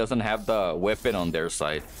shit, but it doesn't have the weapon on their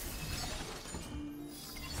side.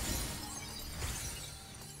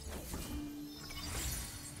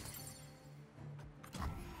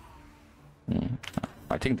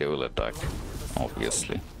 I think they will attack,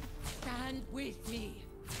 obviously. Stand with me.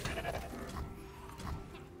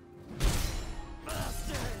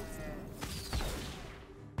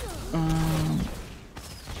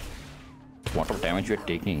 What of damage you're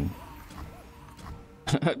taking?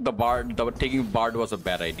 the taking bard was a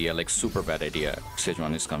bad idea, like super bad idea.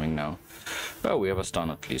 Sejuani is coming now. Oh, we have a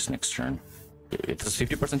stun at least next turn. It's a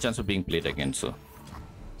 50% chance of being played again, so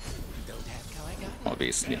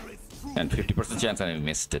obviously, and 50% chance I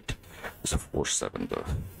missed it. It's a 4/7 though.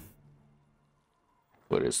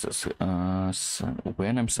 What is this?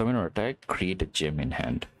 When I'm summon or attack, create a gem in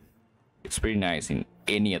hand. It's pretty nice in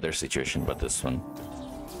any other situation but this one.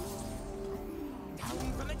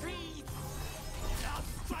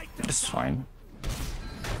 It's fine.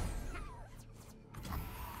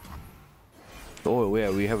 Oh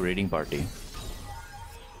yeah, we have raiding party.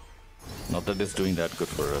 Not that it's doing that good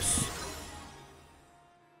for us.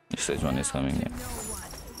 Sejuani is coming in.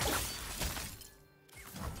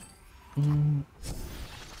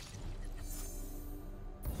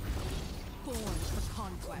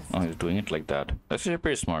 Oh, he's doing it like that. That's actually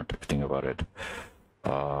pretty smart if you think about it.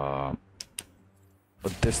 But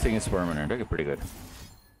this thing is permanent. Okay, pretty good.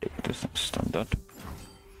 Take this and stun that.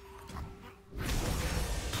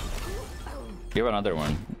 Give another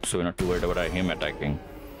one, so we're not too worried about him attacking.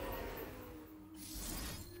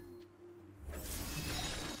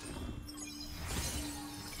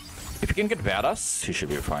 If you can get Varus, he should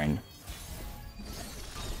be fine.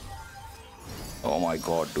 Oh my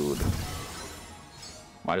god, dude.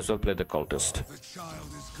 Might as well play the cultist.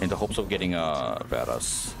 In the hopes of getting a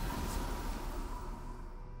Varus.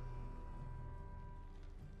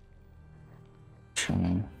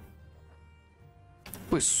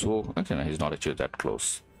 Wait, so okay, no, he's not actually that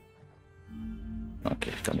close.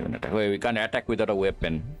 Okay, can't even attack. Wait, we can't attack without a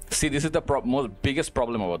weapon. See, this is the most biggest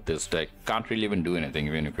problem about this deck. Can't really even do anything,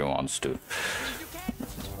 even if he wants to.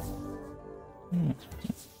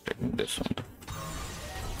 Taking this one.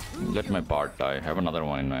 Let my bard die. I have another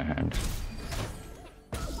one in my hand.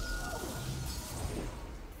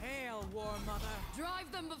 Hail, War Mother.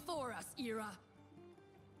 Drive them before us, Era.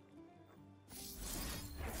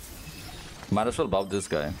 Might as well buff this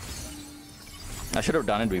guy. I should have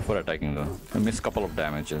done it before attacking though. I missed a couple of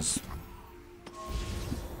damages.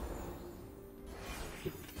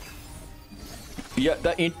 Yeah,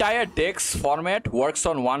 the entire dex format works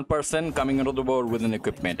on one person coming into the board with an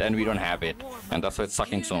equipment, and we don't have it. And that's why it's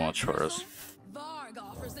sucking so much for us. Varg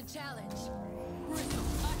offers a challenge. Bristle,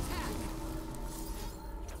 attack.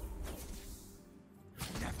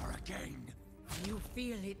 Never again. You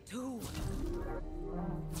feel it too.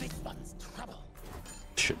 This one's trouble.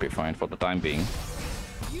 Should be fine for the time being.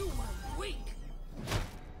 You are weak.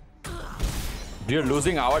 We're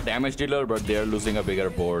losing our damage dealer, but they're losing a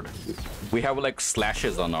bigger board. We have like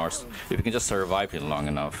slashes on ours. If we can just survive it long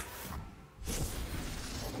enough.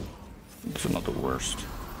 It's not the worst.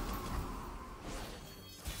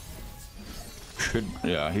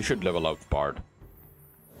 Yeah, he should level up Bard.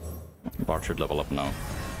 Bard should level up now.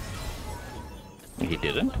 He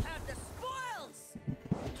didn't? Have the spoils.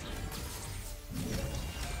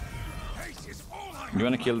 Haste is all I You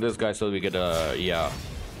wanna kill this guy so we get a... yeah.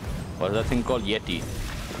 What is that thing called? Yeti.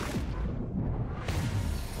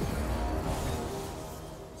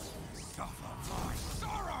 suffer my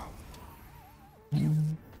sorrow.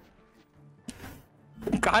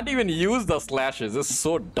 Can't even use the slashes. It's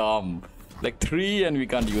so dumb. Like 3 and we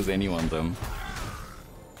can't use any one of them.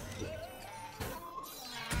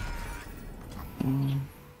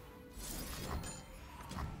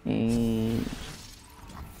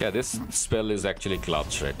 Yeah, this spell is actually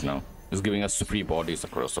clutch right now. It's giving us free bodies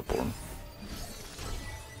across the board.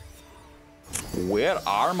 Where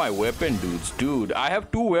are my weapon dudes? Dude, I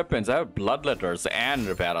have 2 weapons. I have Bloodletters and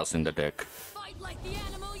Varus in the deck. Fight like the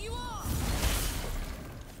animal you are.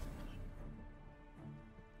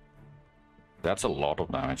 That's a lot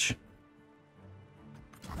of damage.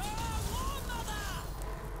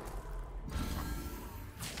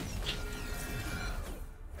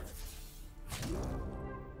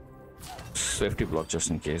 Safety block just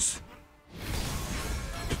in case.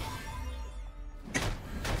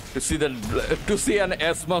 To see an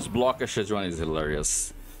Esmus block a Sejuani is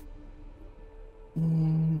hilarious.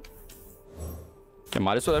 Okay,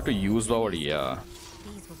 might as well have to use our These were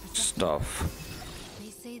protected. stuff. They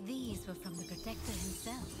say these were from the protector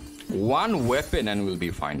himself. 1 weapon and we'll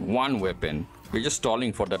be fine. 1 weapon. We're just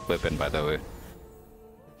stalling for that weapon, by the way.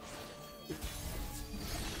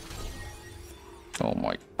 Oh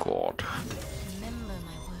my god. Remember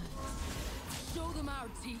my words. Show them our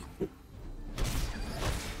teeth.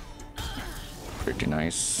 Pretty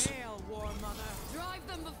nice. Hail, War Mother. Drive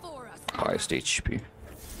them before us. Highest HP.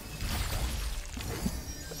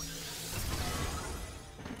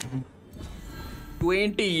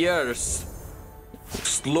 "20 years.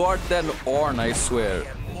 Slower than Ornn, I swear."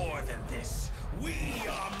 And more than this, we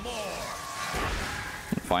are more.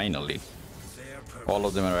 Finally. Their purpose All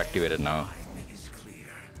of them are activated now. is clear.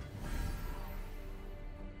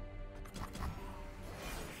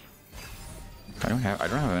 I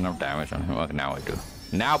don't have enough damage on him. Okay, now I do.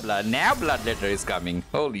 Now Bloodletter is coming.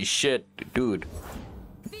 Holy shit, dude.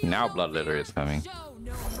 Now Bloodletter is coming. Show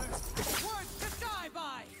no mercy. Words to die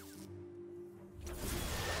by.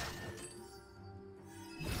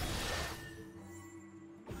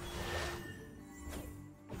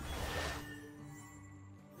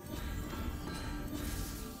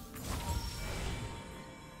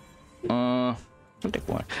 I'll take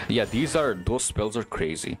 1. Yeah, those spells are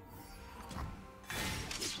crazy.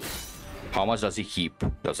 How much does he keep?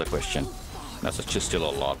 That's a question. That's just still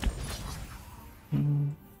a lot. I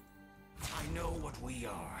know what we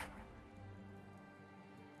are.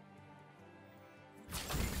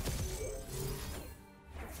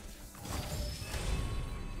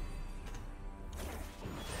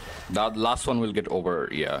 That last one will get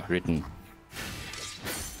written.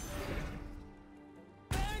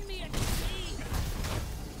 Burn me at sea.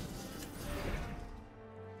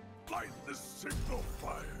 Light the signal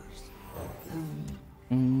fires.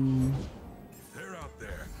 They're out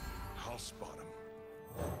there. I'll spot them.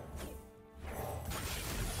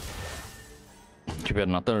 Keep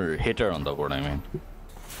another hitter on the board, I mean.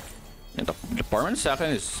 Yeah, the permanent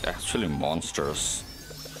Saturn is actually monstrous.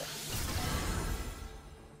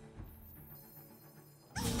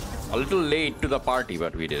 A little late to the party,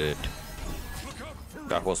 but we did it.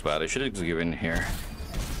 That was bad. I should have given here.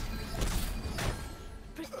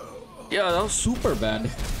 Yeah, that was super bad.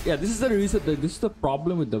 Yeah, this is the reason. This is the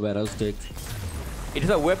problem with the Varus deck. It is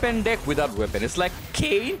a weapon deck without weapon. It's like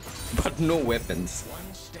Kayn, but no weapons.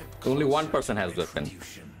 Only one person has weapon.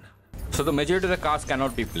 So the majority of the cards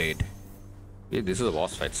cannot be played. Yeah, this is a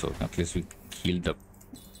boss fight, so at least we healed the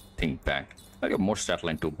thing back. I got more stat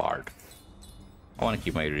line to Bard. I want to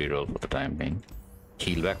keep my reroll for the time being.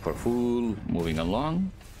 Heal back for full, moving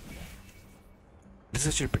along. This is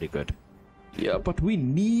actually pretty good. Yeah, but we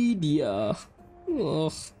need, yeah.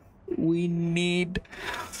 Ugh. We need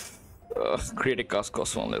Create a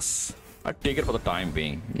cost one less. I take it for the time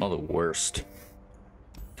being, not the worst.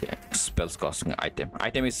 Okay, spells costing item.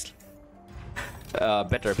 Item is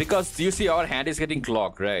better because you see our hand is getting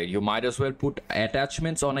clogged, right? You might as well put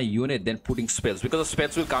attachments on a unit than putting spells, because the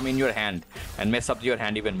spells will come in your hand and mess up your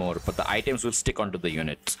hand even more, but the items will stick onto the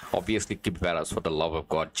unit. Obviously keep Varus, for the love of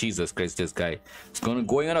God. Jesus Christ, this guy is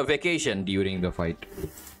going on a vacation during the fight.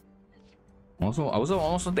 Also, I was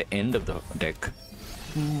almost at the end of the deck.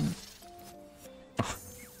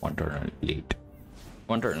 One turn late.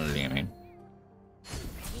 One turn early, I mean.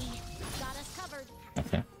 Got us covered.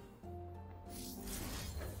 Okay.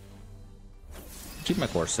 Keep my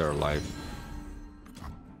Corsair alive.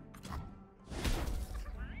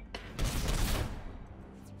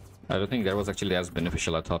 I don't think that was actually as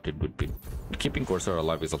beneficial as I thought it would be. Keeping Corsair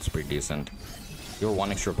alive is also pretty decent. You have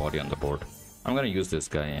one extra body on the board. I'm gonna use this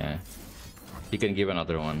guy, yeah. He can give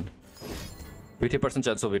another one. 50%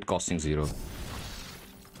 chance of it costing 0.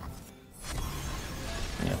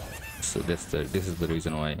 Yeah. So this is the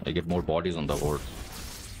reason why I get more bodies on the board.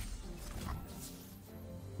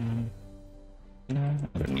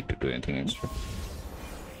 I don't need to do anything extra.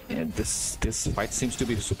 Yeah, this fight seems to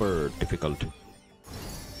be super difficult.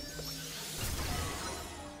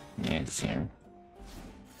 Yeah, it's here.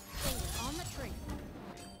 On the tree.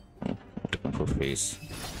 Looking for face.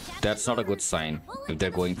 That's not a good sign if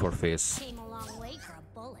they're going for face. Came a long way for a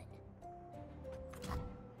bullet.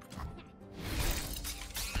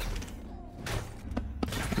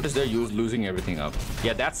 Because they're losing everything up.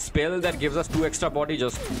 Yeah, that spell that gives us 2 extra body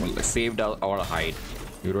just saved our hide.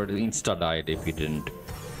 You would insta died if we didn't.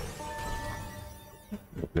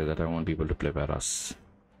 Play that. I want people to play Varus.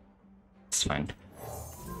 It's fine.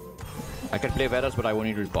 I can play Varus, but I won't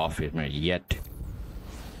need to buff it yet.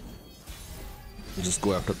 Just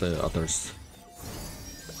go after the others.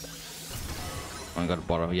 I got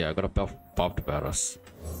a yeah, I got a buffed Varus.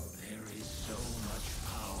 There is so much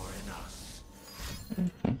power in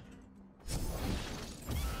us.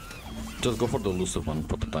 Just go for the elusive one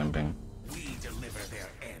for the time being. We deliver their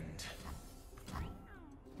end.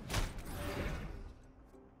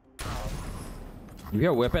 We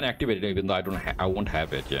have weapon activated even though I won't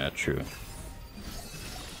have it. Yeah, true.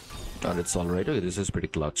 But it's alright. Okay, this is pretty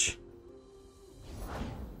clutch.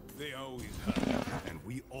 They always have, and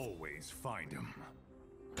we always find them.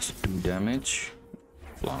 So 2 damage.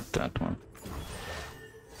 Block that one.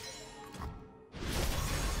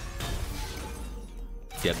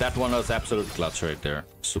 Yeah, that one was absolute clutch right there.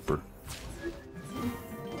 Super.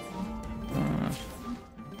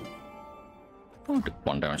 Oh, took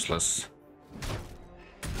 1 damage less.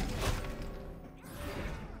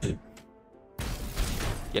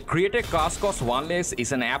 Yeah, create a cost 1 less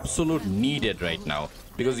is an absolute needed right now,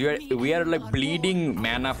 because we are like bleeding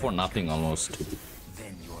mana for nothing almost.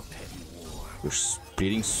 Then your petty war. We're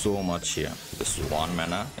bleeding so much here. This 1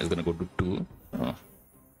 mana is gonna go to 2. Oh.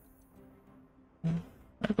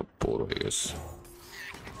 Like a Poro, I guess.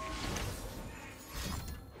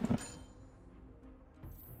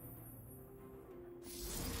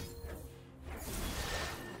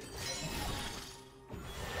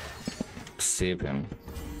 Save him.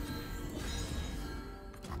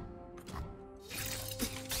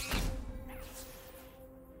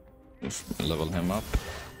 Let's level him up.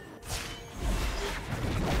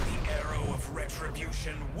 The arrow of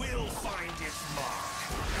retribution will find its mark.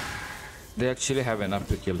 They actually have enough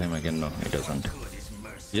to kill him again. No, it doesn't. Good is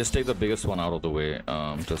mercy. Just take the biggest one out of the way.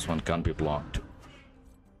 This one can't be blocked.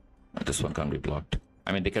 This one can't be blocked.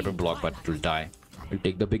 I mean, they can be blocked, but it will die. We'll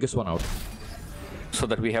take the biggest one out, so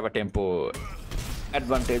that we have a tempo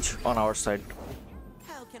advantage on our side.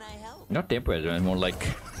 How can I help? Not tempo advantage, more like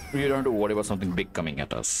we don't have to worry about something big coming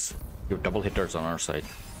at us. We have double hitters on our side.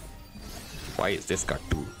 Why is this got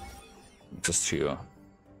 2? Just here.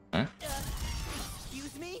 Huh?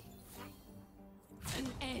 Excuse me? An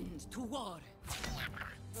end to war.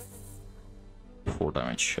 4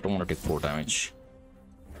 damage. I don't want to take 4 damage.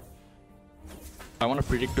 I want to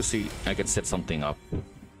predict to see I can set something up.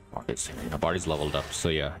 Body's leveled up, so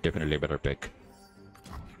yeah, definitely a better pick.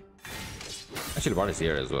 Actually, Body's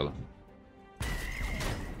here as well.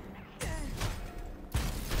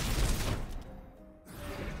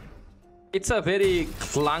 It's a very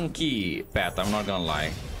clunky path, I'm not gonna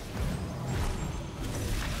lie.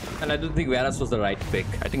 And I don't think Varus was the right pick.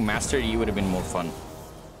 I think Master E would have been more fun,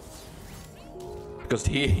 because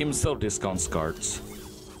he himself discounts cards.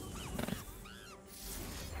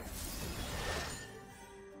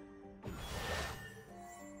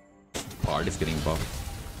 Bard is getting buffed.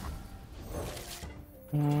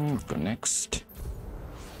 Go next.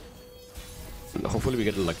 Hopefully we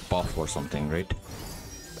get like buff or something, right?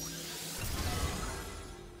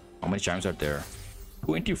 many chimes are there?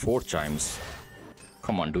 24 chimes.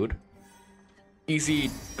 Come on, dude. Easy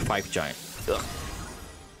 5 chime. Ugh.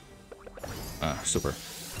 Super.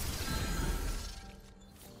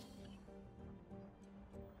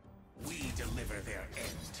 We deliver their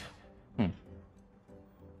end.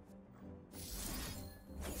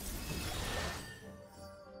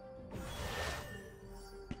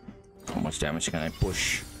 How much damage can I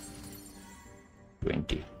push?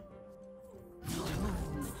 20.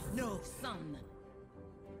 No sun.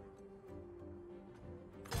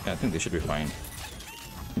 Yeah, I think they should be fine.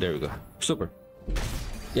 There we go. Super.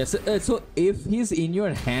 Yes. So if he's in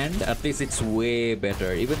your hand, At least it's way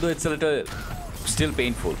better, even though it's a little still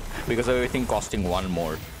painful because of everything costing 1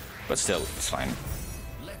 more. But still, it's fine.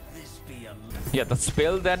 Let this be a Yeah, the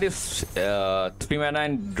spell that is 3 mana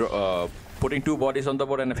and putting 2 bodies on the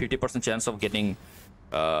board and a 50% chance of getting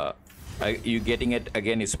you getting it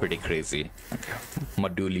again is pretty crazy. Okay.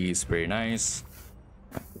 Maduli is pretty nice.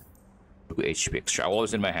 2 HP extra.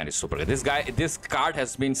 Always in my hand is super good. This card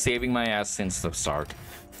has been saving my ass since the start.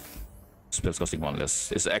 Spells costing 1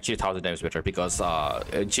 less. It's actually 1000 times better because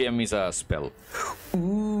GM is a spell.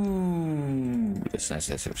 Ooh, it's nice.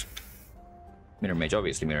 Mirror Mage,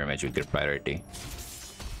 obviously Mirror Mage will get priority.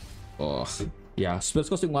 oh yeah, spells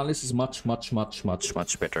costing 1 less is much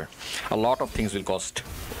Better. A lot of things will cost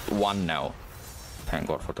 1 now. Thank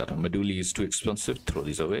God for that. Maduli is too expensive. Throw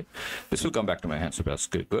these away. This will come back to my hand, so that's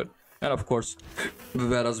good. And of course,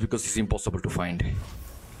 Varus because he's impossible to find.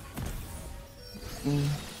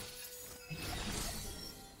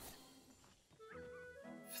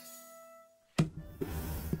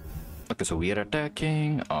 Okay, so we are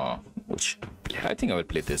attacking. Which I think I will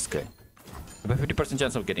play this guy. I have a 50%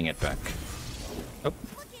 chance of getting it back. Oh.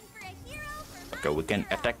 Okay, we can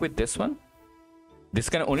attack with this one. This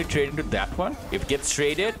can only trade into that one. If it gets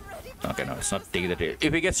traded, okay, no, it's not taking the trade.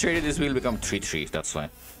 If it gets traded, this will become 3/3. That's fine.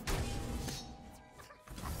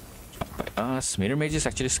 Mirror Mage is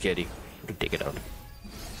actually scary to take it out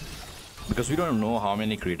because we don't know how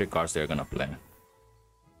many creative cards they're gonna play.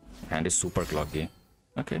 Hand is super cloggy.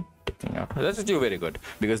 Okay, taking out. That's actually very good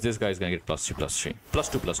because this guy is gonna get +3/+3,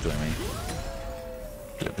 +2/+2. I mean,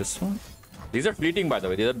 look at this one. These are fleeting, by the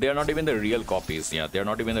way. They are not even the real copies. Yeah, they are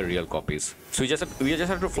not even the real copies. So we just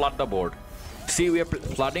have to flood the board. See, we are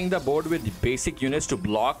flooding the board with basic units to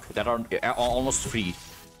block that are almost free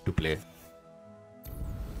to play.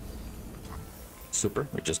 Super.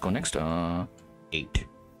 We just go next. 8.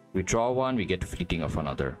 We draw 1. We get fleeting of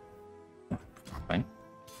another. Fine.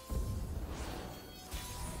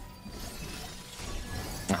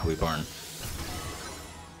 We burn.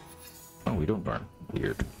 Oh, we don't burn.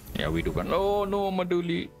 Weird. Yeah, we do burn. Oh no,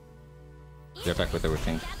 Maduli. They attack with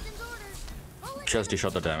everything. Just dish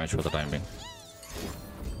out the damage for the time being.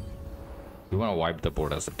 We want to wipe the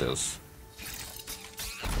board as it is.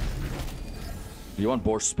 You want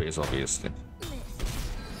board space, obviously.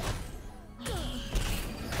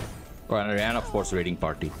 Oh, and I ran, of course, raiding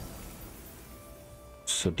party.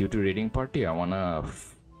 So due to raiding party, I wanna.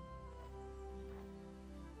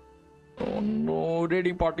 Oh no,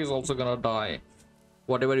 raiding party is also gonna die.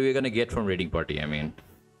 Whatever we're gonna get from raiding party, I mean.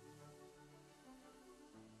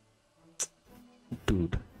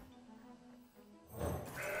 Dude.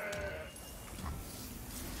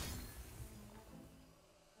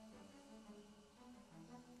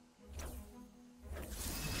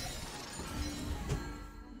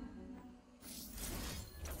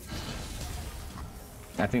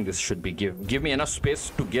 I think this should be give me enough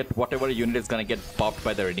space to get whatever unit is gonna get popped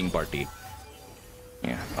by the raiding party.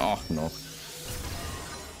 Yeah. Oh no.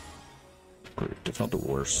 Great. It's not the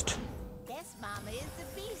worst. This mama is the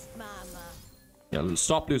beast mama. Yeah.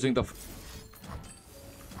 Stop using the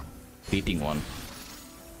beating one.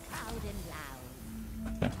 Proud and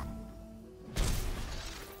loud. Okay.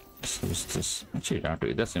 So what's this? Actually, not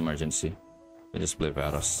really. That's emergency. I just play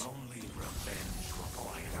Varus. only revenge will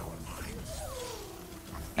quiet our minds.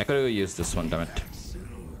 I could have used this one, damn it.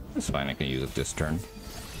 It's fine, I can use it this turn.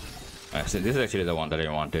 Actually, this is actually the one that I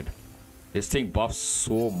wanted. This thing buffs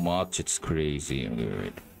so much, it's crazy.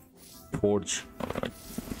 Wait. Forge. Alright,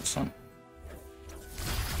 this one.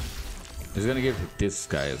 He's gonna give this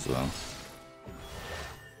guy as well.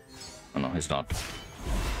 Oh no, he's not.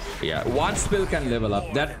 Yeah, one spell can level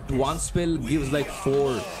up. That one spell gives like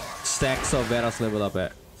 4 stacks of Varus level up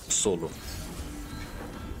at solo.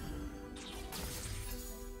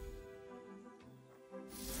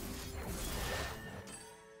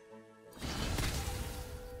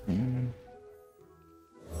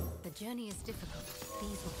 The journey is difficult.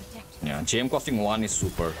 These will protect you. Yeah, GM costing 1 is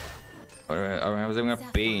super. I was having a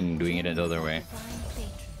pain doing it the other way.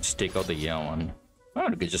 Just take out the yeah one. Oh,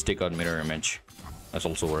 we can just take out mirror image. That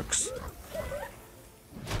also works.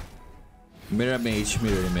 Mirror mage,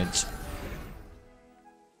 mirror image.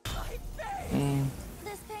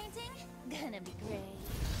 This painting gonna be great.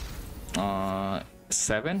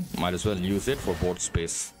 7. Might as well use it for board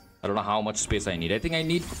space. I don't know how much space I need. I think I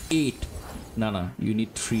need 8. No, you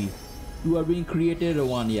need 3. You are being created a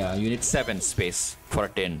 1. Yeah, you need 7 space for a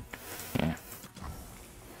 10. Yeah.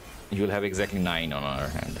 You'll have exactly 9 on our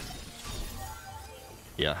hand.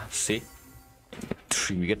 Yeah, see?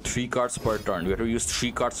 We get 3 cards per turn. We have to use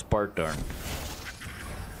 3 cards per turn.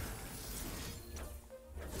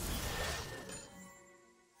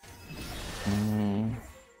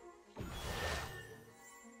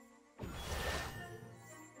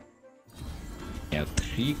 Yeah,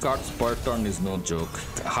 3 cards per turn is no joke.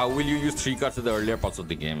 How will you use 3 cards in the earlier parts of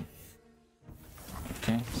the game?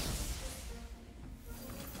 Okay.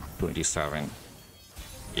 27.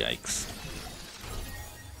 Yikes.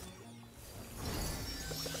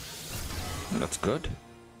 That's good.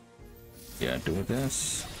 Yeah, do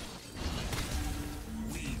this.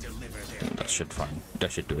 That should fine.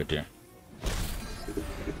 That should do it, yeah.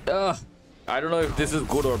 I don't know if this is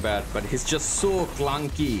good or bad, but he's just so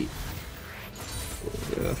clunky.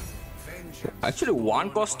 Actually,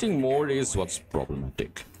 one costing more is what's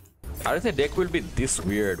problematic. I don't think deck will be this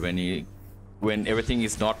weird when everything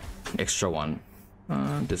is not extra 1.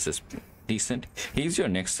 This is decent. He's your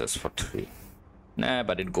Nexus for 3. Nah,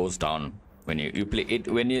 but it goes down when you play it.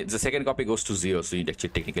 When the second copy goes to 0, so you actually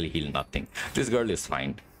technically heal nothing. This girl is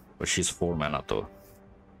fine, but she's 4 mana though.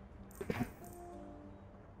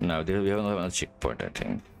 No, we have another checkpoint, I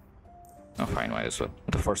think. Oh, fine, might as well.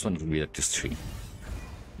 The first one will be at this 3.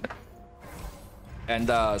 And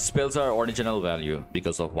the spells are original value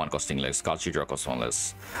because of 1 costing less. Cards you draw cost 1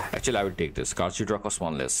 less. Actually, I will take this. Cards you draw cost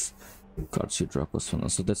 1 less. Cards you draw cost 1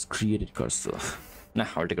 less. So that's created cards though. Nah,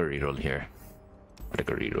 I'll take a reroll here. I'll take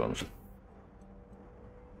a reroll.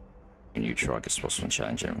 And you draw gets +1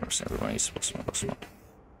 challenge. Everyone is +1.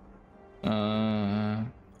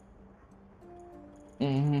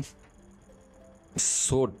 It's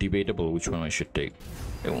so debatable which one I should take.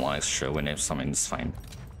 One extra when something is fine.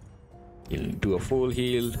 He'll do a full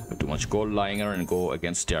heal, too much gold lying around, and go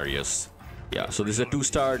against Darius. Yeah, so this is a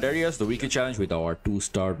 2-star Darius, the weekly challenge with our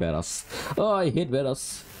 2-star Varus. Oh, I hate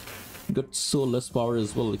Varus. Got so less power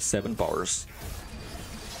as well, like 7 powers.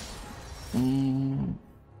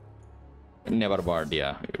 Never bard,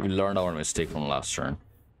 yeah. We learned our mistake from last turn.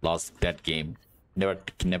 That game.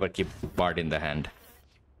 Never keep bard in the hand.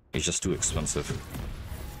 It's just too expensive.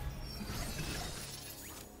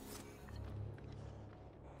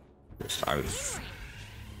 I will do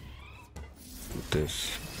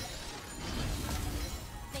this.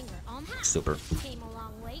 Finger on hat. Super. Came a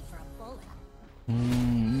long way for a bullet.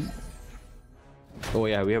 Oh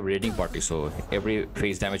yeah, we have raiding party, so every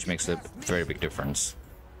phase damage makes a very big difference.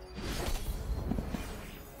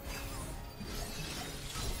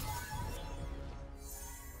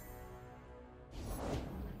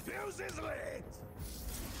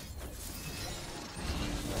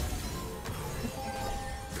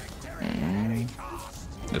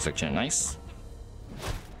 That's actually nice.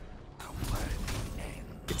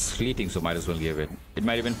 It's fleeting, so might as well give it. It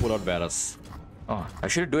might even pull out Varus. Oh, I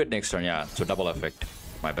should do it next turn, yeah. So double effect.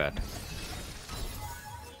 My bad.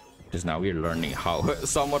 Because now we're learning how,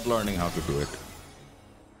 somewhat learning how to do it.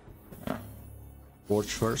 Forge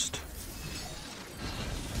first.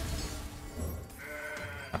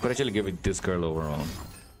 I could actually give it this girl overall.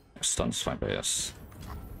 Stun's fine by us.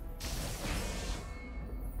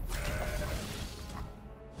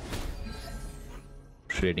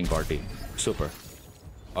 Trading party. Super.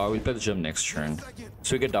 We'll play the gem next turn.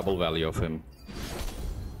 So we get double value of him.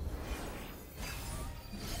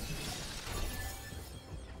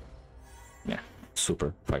 Yeah,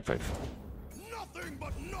 super. 5/5. Nothing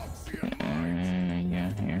but knocks you.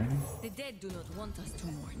 Yeah, here. The dead do not want us to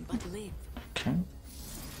mourn, but live. Okay.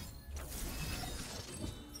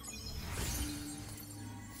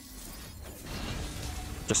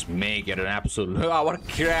 Just make it an absolute. Our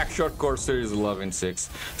crack shot courser is 11-6.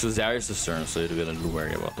 So it's Darius' turn, so you're gonna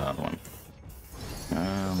worry about that one.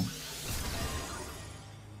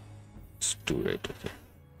 Let's do it. Okay.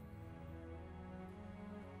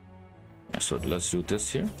 Yeah, so let's do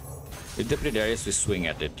this here. If they play Darius, we swing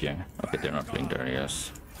at it, yeah. Okay, they're not playing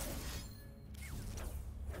Darius.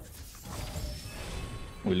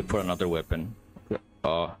 We'll look for another weapon.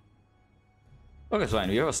 Okay, fine.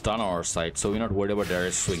 We have a stun on our side, so we're not worried about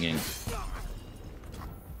Darius swinging.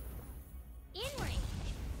 In ring.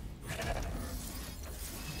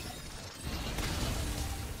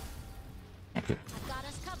 Okay. Got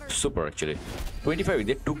us covered. super actually. 25,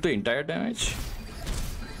 they took the entire damage.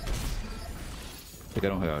 Like, I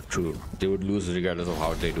don't know, true. They would lose regardless of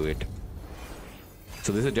how they do it.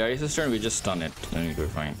 So this is Darius' turn, we just stun it, and we're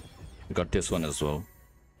fine. We got this one as well.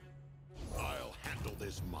 I'll handle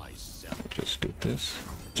this myself. Just do this.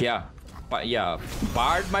 Yeah, but yeah,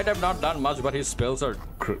 Bard might have not done much, but his spells are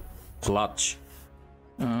clutch.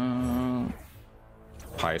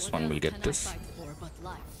 Highest one will get this.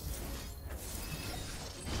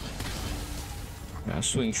 Yeah,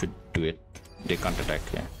 swing should do it. They can't attack,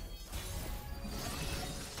 yeah.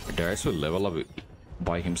 Darius will level up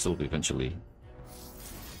by himself eventually.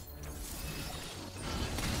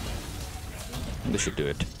 They should do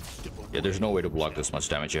it. Yeah, there's no way to block this much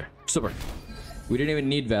damage here. Super. We didn't even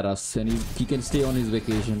need Varus, and he can stay on his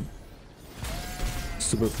vacation.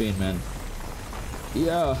 Super pain, man.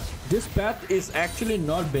 Yeah, this path is actually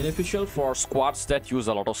not beneficial for squads that use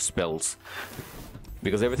a lot of spells.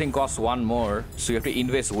 Because everything costs one more, so you have to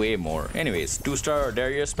invest way more. Anyways, 2-star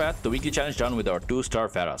Darius path, the weekly challenge done with our 2-star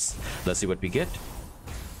Varus. Let's see what we get.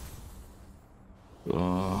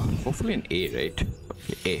 Hopefully an A, right?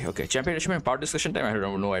 A, okay. Champion achievement, Bard discussion time. I have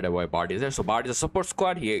no idea why Bard is there. So Bard is a support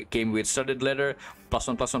squad. He came with studded letter,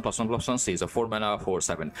 +1/+1/+1/+1. So he's a 4 mana,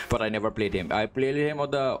 4/7. But I never played him. I played him on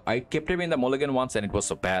the. I kept him in the mulligan once, and it was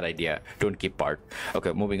a bad idea. Don't keep Bard.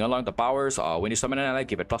 Okay, moving along. The powers. When you summon an ally,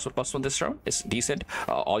 give it +1/+1 this round. It's decent.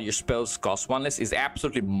 All your spells cost 1 less. Is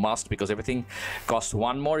absolutely must because everything costs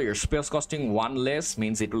 1 more. Your spells costing 1 less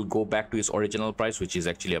means it will go back to its original price, which is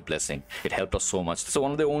actually a blessing. It helped us so much. So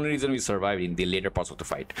one of the only reasons we survived in the later parts of the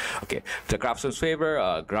fight. Okay, the craftsman's favor,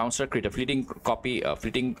 Groundstar, create a fleeting copy,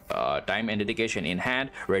 fleeting time and dedication in hand.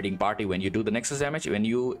 Raiding party, when you do the Nexus damage, when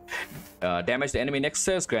you damage the enemy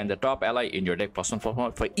Nexus, grant the top ally in your deck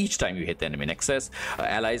 +1/+1 for each time you hit the enemy Nexus.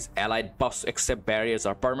 Allied buffs except barriers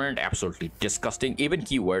are permanent, absolutely disgusting. Even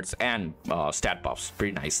keywords and stat buffs,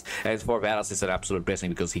 pretty nice. As for Varus, it's an absolute blessing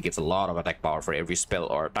because he gets a lot of attack power for every spell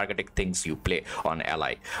or targeting things you play on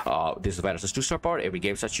ally. This Varus is 2-star power. Every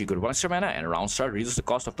game such you get 1 extra mana, and round start reduce the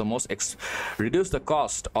cost of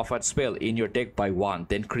a spell in your deck by 1.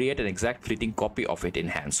 Then create an exact fleeting copy of it in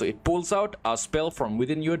hand. So it pulls out a spell from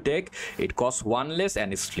within your deck. It costs 1 less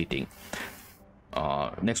and is fleeting.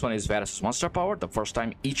 Next one is Varus' 1-star power. The first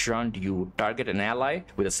time each round you target an ally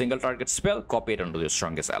with a single target spell, copy it onto your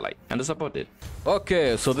strongest ally. And that's about it.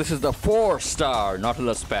 Okay, so this is the 4-star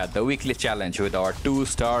Nautilus path, the weekly challenge with our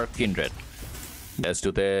 2-star Kindred. Let's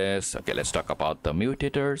do this. Okay, let's talk about the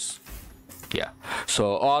mutators. Yeah,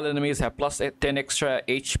 so all enemies have +10 extra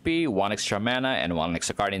HP, 1 extra mana, and 1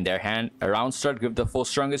 extra card in their hand. Around start, give the 4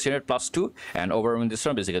 strongest unit +2, and overwhelm this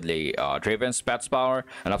round, basically Draven's Pat's power.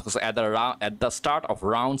 And of course, at the start of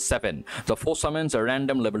round 7, the 4 summons a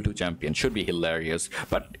random level 2 champion. Should be hilarious,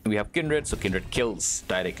 but we have Kindred, so Kindred kills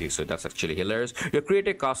directly, so that's actually hilarious. Your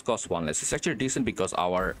creative cost costs 1 less. It's actually decent because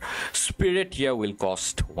our spirit here will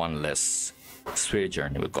cost 1 less. Spirit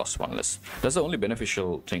Journey will cost 1 less. That's the only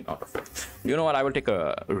beneficial thing out of it. You know what? I will take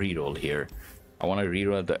a reroll here. I want to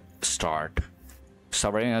reroll at the start.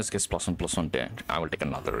 Starbreaking gets +1/+1 damage. I will take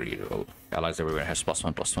another reroll. Allies everywhere has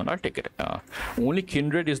 +1/+1. I'll take it. Only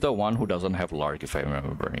Kindred is the one who doesn't have Lurk, if I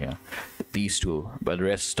remember. Yeah, these two, but the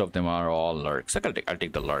rest of them are all Lurks. I'll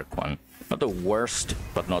take the Lurk one. Not the worst,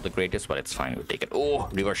 but not the greatest, but it's fine. We'll take it. Oh,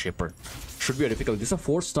 Rivershaper. Should be a difficult. This is a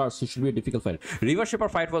 4-star, so it should be a difficult fight. Rivershaper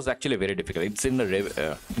fight was actually very difficult. It's in the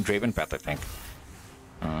Draven path, I think.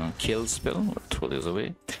 Kill spell. Throw this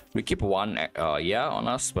away. We keep one, on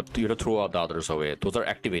us, but you have to throw out the others away. Those are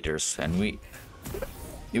activators, and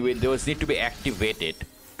those need to be activated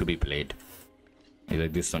to be played.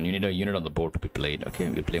 Like this one, you need a unit on the board to be played. Okay,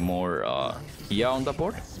 we'll play more on the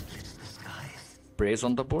board. Praise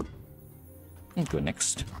on the board. Go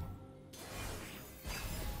next.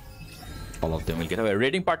 All of them will get away.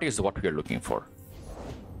 Raiding party is what we are looking for.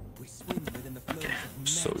 Okay,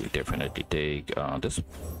 so we definitely take this.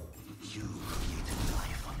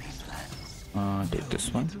 Take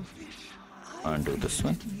this one. Undo this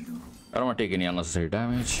one. I don't want to take any unnecessary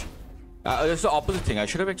damage. It's the opposite thing. I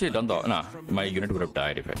should have actually done the. Nah, my unit would have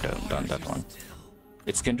died if I had done that one.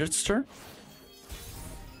 It's Kindred's turn.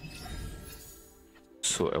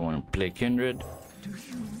 So I want to play Kindred.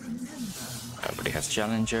 Everybody has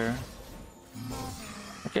Challenger.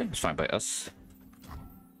 Okay, it's fine by us.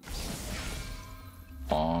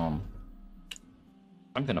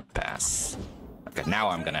 I'm gonna pass. Okay, now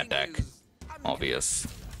I'm gonna attack. Obvious.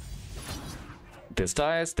 This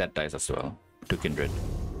dies, that dies as well. To Kindred.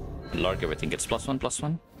 Lurk, everything gets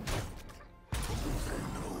 +1/+1.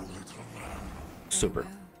 Super.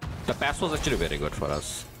 The pass was actually very good for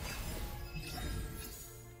us.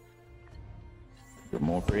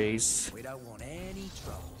 More praise. We don't want any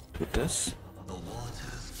trouble. With this.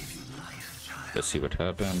 Let's see what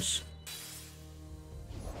happens.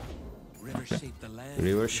 Okay.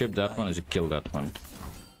 Rivershaper that one, is you kill that one.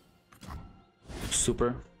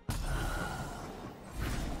 Super.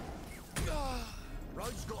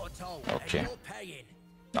 Okay.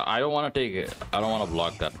 No, I don't want to take it. I don't want to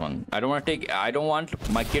block that one. I don't want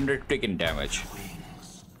my Kindred taking damage.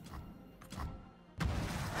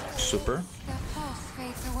 Super.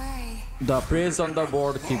 The praise on the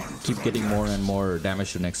board keep getting more and more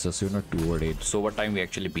damage to Nexus. You're not too worried. So what time we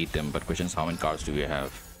actually beat them? But question is, how many cards do we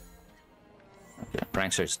have? Okay.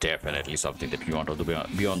 Prankster is definitely something that you want to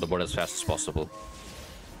be on the board as fast as possible.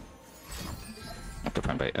 Not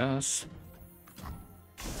defined by us.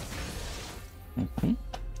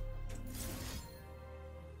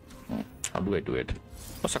 How do I do it?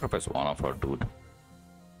 I'll sacrifice one of our dude.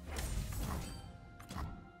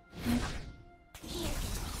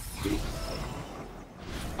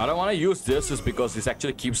 I don't want to use this is because this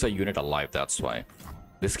actually keeps a unit alive, that's why.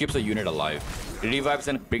 This keeps a unit alive. It revives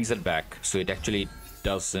and brings it back, so it actually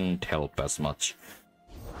doesn't help as much.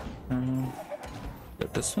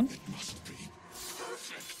 Get this one?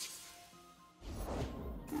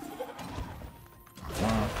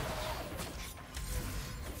 Wow.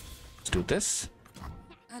 Let's do this.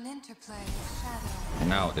 An interplay of shadow.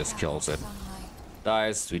 Now this kills it.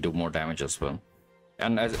 Dies, we do more damage as well.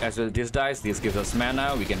 And as well, this dies, this gives us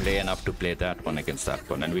mana. We can lay enough to play that one against that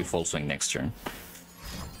one, and we full swing next turn.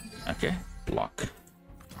 Okay, block.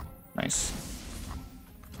 Nice.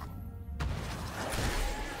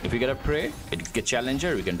 If we get a prey, it get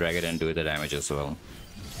challenger, we can drag it and do the damage as well.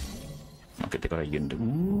 Okay, they got a unit.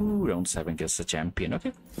 Ooh, round 7 gets a champion.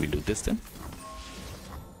 Okay, we do this then.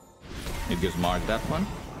 It gives Mark that one.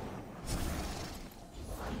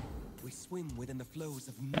 We swim within the flows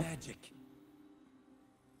of magic.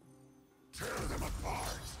 Tear them apart.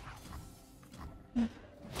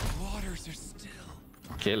 Waters are still.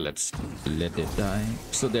 Okay, let's let it die.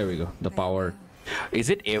 So there we go. The power. Is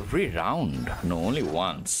it every round? No, only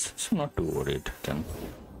once. So not too worried then.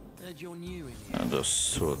 You're new in here. And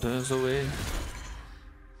just throw this away.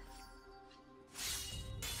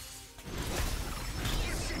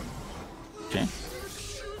 Okay.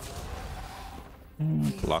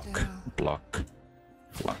 Block, block,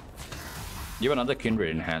 block. You have another Kindred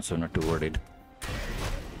in hand, so not too worried.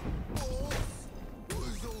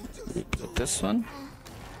 We put this one.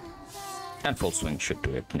 And full swing should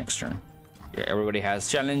do it next turn. Yeah, everybody has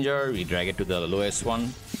challenger. We drag it to the lowest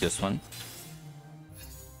one. This one.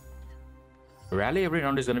 Rally every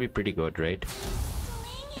round is gonna be pretty good, right?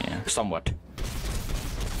 Yeah, somewhat.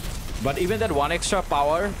 But even that one extra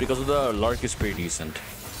power because of the lurk is pretty decent.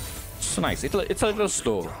 It's nice. It's a little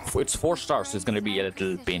slow. It's 4 stars, so it's gonna be a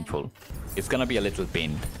little painful. It's gonna be a little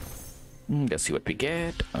pain. Let's see what we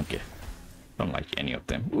get. Okay. Don't like any of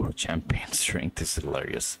them. Ooh, champion strength is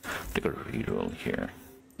hilarious. Take a reroll here.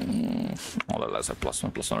 All allies are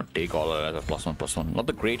 +1/+1. Or take all allies are +1/+1. Not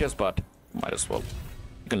the greatest, but might as well.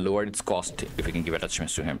 You can lower its cost if we can give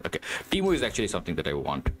attachments to him. Okay. Teemo is actually something that I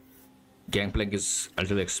want. Gangplank is a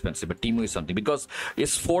little expensive, but Teemo is something because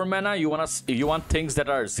it's 4 mana. You want things that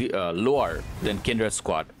are lower than Kindred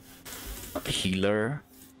Squad. Healer,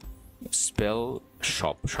 spell,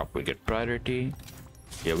 shop will get priority.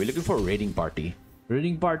 Yeah, we're looking for raiding party.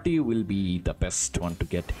 Raiding party will be the best one to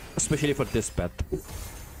get, especially for this path.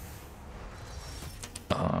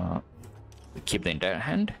 Keep the entire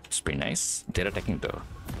hand. It's pretty nice. They're attacking though.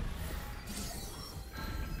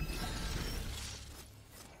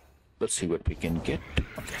 Let's see what we can get.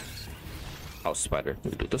 Okay. House Spider.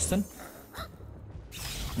 We'll do this then.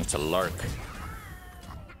 It's a lark.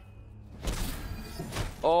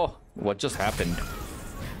 Oh, what just happened?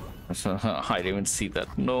 I didn't even see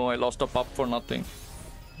that. No, I lost a pup for nothing.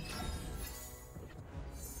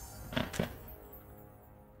 Okay.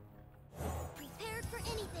 Prepared for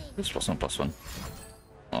anything. This +1/+1.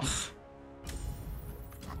 Ugh.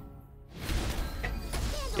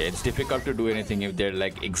 Yeah, it's difficult to do anything if they're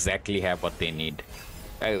like exactly have what they need.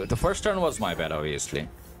 The first turn was my bad, obviously.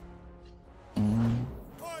 I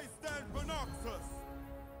stand for Nexus.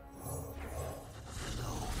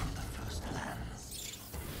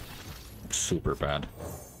 Super bad.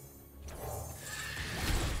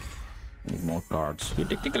 Need more cards. We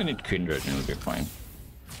technically need Kindred and it'll be fine.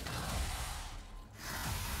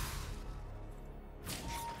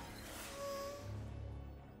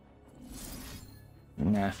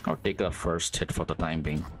 Nah, I'll take the first hit for the time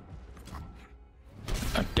being.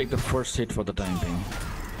 I'll take the first hit for the time being.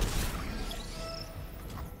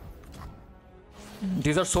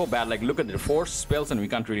 These are so bad, like look at the 4 spells and we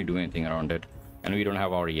can't really do anything around it. And we don't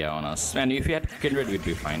have Aurea on us. And if we had Kindred, we'd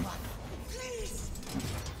be fine.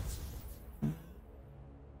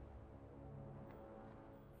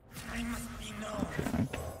 I must be known.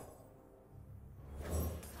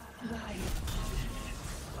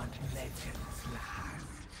 But legends last.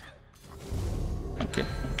 Okay,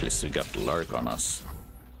 at least we got Lurk on us.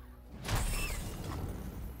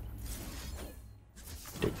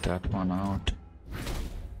 Take that one out.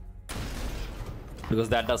 Because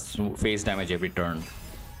that does face damage every turn.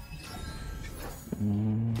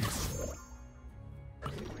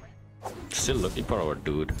 Still looking for our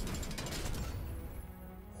dude.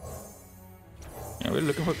 Yeah, we're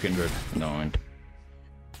looking for Kindred. No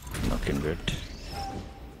Kindred.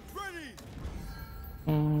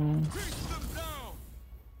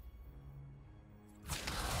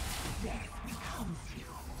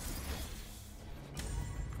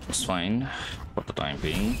 It's fine for the time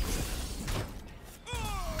being.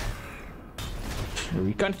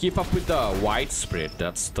 We can't keep up with the widespread,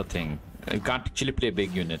 that's the thing. We can't actually play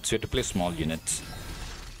big units, we have to play small units.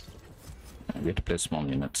 We have to play small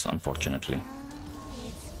units, unfortunately.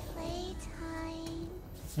 It's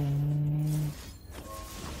playtime.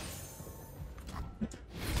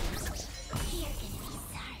 You're gonna be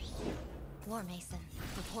sorry. War Mason,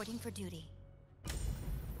 reporting for duty.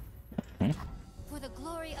 For the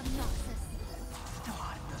glory of Nexus.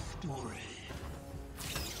 Start the story.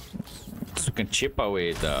 So we can chip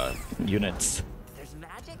away the units. There's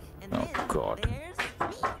magic, and Oh, then God. there's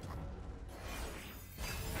me.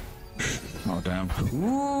 Oh damn.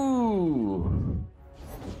 Ooh!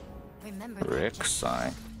 Remember that.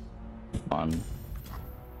 Rek'Sai. Fun.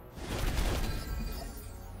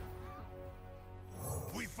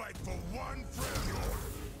 We fight for one Freljord.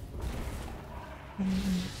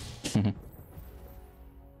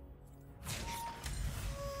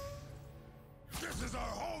 This is our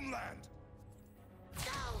homeland.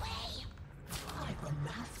 Go away. I've a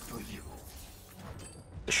mask for you.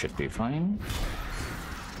 Should be fine.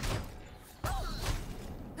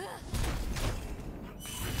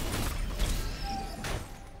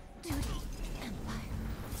 Duty. Empire.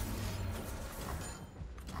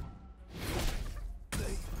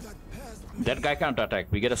 That guy can't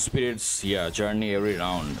attack. We get a spirit's journey every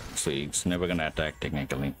round, so he's never gonna attack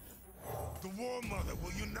technically. The War Mother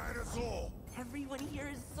will unite us all. Everyone here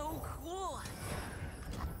is so cool.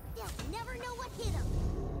 You'll never know what hit him.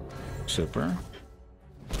 Super.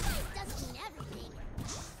 Doesn't mean everything.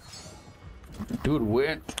 Dude,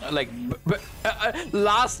 where like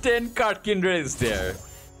last 10 card Kindred is there.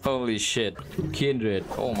 Holy shit. Kindred.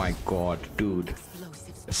 Oh my god, dude.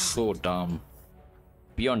 It's so dumb.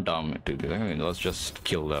 Beyond dumb, dude. I mean, let's just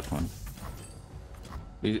kill that one.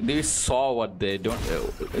 We saw what they don't.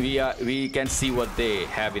 We can see what they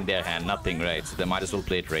have in their hand. Nothing, right? So they might as well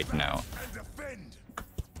play it right now. And defend.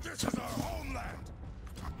 This is our homeland.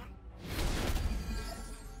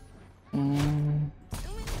 So many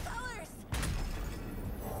colors.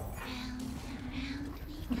 Round and round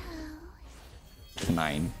we go.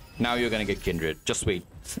 9. Now you're gonna get Kindred. Just wait.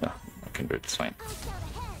 Oh, Kindred, it's fine. I'll shout ahead.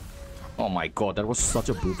 Oh my god, that was such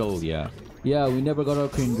a brutal, Yeah, we never got our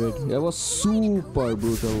Kindred. That was super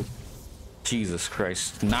brutal. Jesus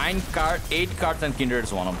Christ. 8 cards and Kindred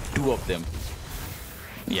is one of 2 of them.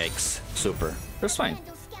 Yikes. Super. That's fine.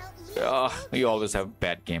 Vandal Scout, you You always have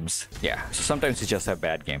bad games. Yeah, so sometimes you just have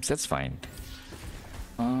bad games. That's fine.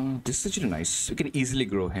 This is actually nice. We can easily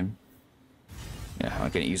grow him. Yeah, I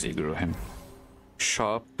can easily grow him.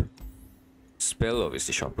 Shop. Spell,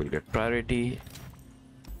 obviously shop will get priority.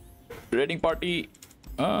 Raiding party.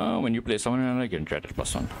 When you play someone and I get interacted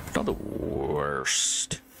 +1. Not the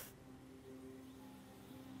worst.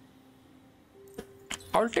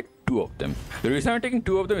 I'll take 2 of them. The reason I'm taking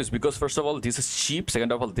 2 of them is because first of all, this is cheap.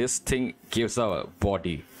 Second of all, this thing gives a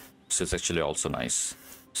body. So it's actually also nice.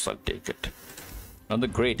 So I'll take it. Not the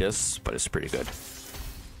greatest, but it's pretty good.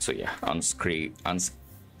 So yeah,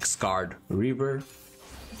 unscarred river.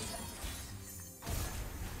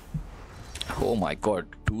 Oh my god,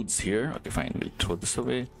 dude's here. Okay, fine, we'll throw this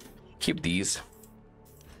away. Keep these.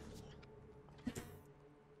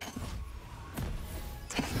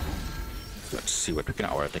 Let's see what we can.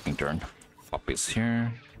 Our attacking turn. Pop is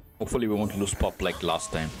here. Hopefully we won't lose Pop like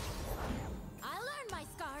last time. I learned my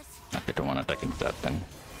scars. Okay, don't want attacking that then.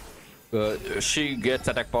 She gets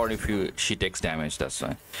attack power if she takes damage, that's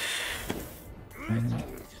why.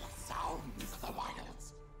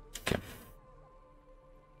 Okay.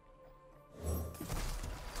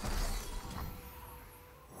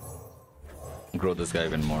 Grow this guy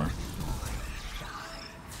even more.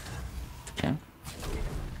 Okay.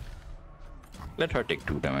 Let her take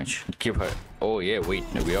 2 damage. Give her. Oh yeah, wait.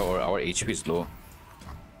 We are our HP is low.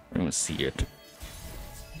 I don't even see it.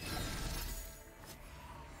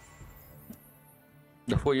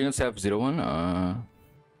 The 4 units have 0-1.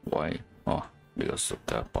 Why? Oh, because of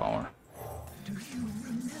the power. Do you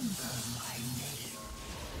remember my name?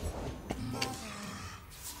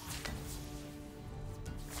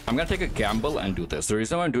 I'm gonna take a gamble and do this. The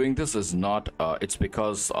reason why I'm doing this is not, it's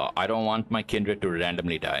because I don't want my Kindred to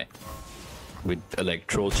randomly die with like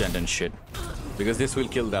troll chant and shit, because this will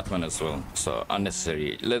kill that one as well. So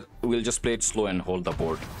unnecessary. We'll just play it slow and hold the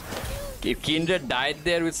board. If Kindred died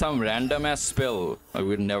there with some random ass spell, I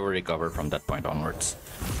will never recover from that point onwards.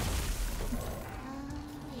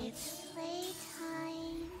 It's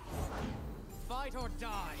playtime. Fight or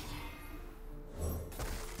die.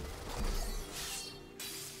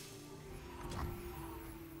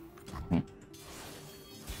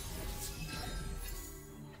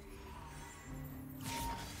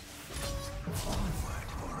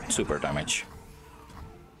 Super damage.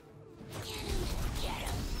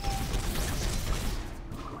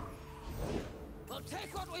 We'll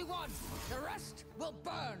take what we want. The rest will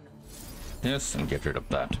burn. Yes, and get rid of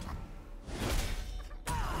that.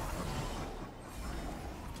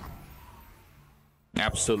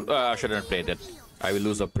 Absolutely. I shouldn't have played it. I will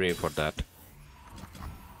lose a prey for that.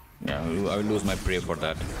 Yeah, I will lose my prey for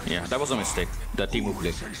that. Yeah, that was a mistake. The Teemo play.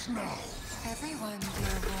 Everyone,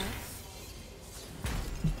 dear wolf.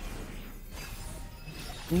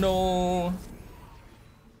 No.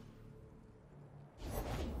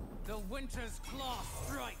 The winter's claw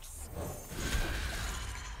strikes.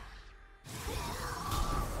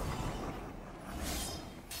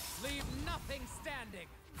 Leave nothing standing.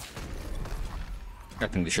 I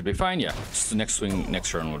think they should be fine. Yeah. So next swing,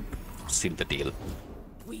 next turn would seal the deal.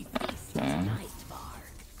 We feast tonight, Bard.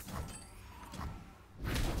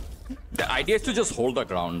 The idea is to just hold the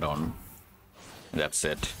ground down. That's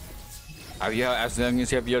it. As long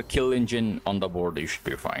as you have your kill engine on the board, you should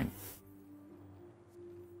be fine.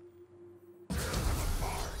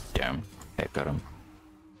 Damn. Heck at him.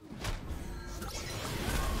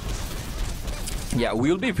 Yeah,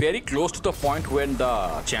 we'll be very close to the point when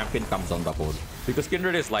the champion comes on the board. Because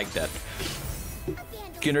Kindred is like that.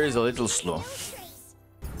 Kindred is a little slow.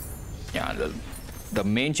 Yeah, the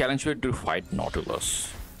main challenge will be to fight Nautilus.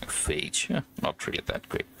 Phage, yeah, not really that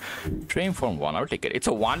great. Train form 1, I'll take it. It's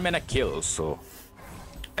a 1-mana kill, so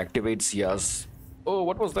activates Yas. Oh,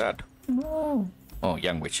 what was that? No. Oh,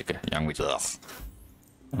 Young Witch. Okay, Young Witch. Ugh.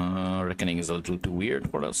 Reckoning is a little too weird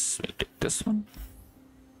for us. We'll take this one.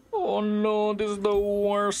 Oh no, this is the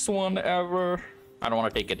worst one ever. I don't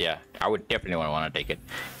want to take it. Yeah, I would definitely want to take it.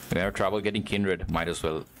 If you have trouble getting Kindred, might as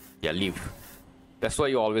well. Yeah, leave. That's why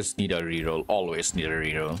you always need a reroll. Always need a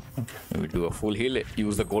reroll. We do a full heal.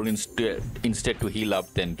 Use the gold instead to heal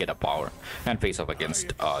up, then get a power and face off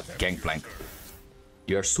against Gangplank.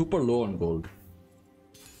 You're super low on gold.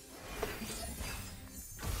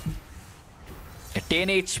 10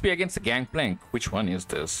 HP against the Gangplank. Which one is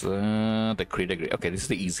this? The crit agree. Okay, this is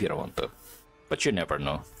the easier one though. But you never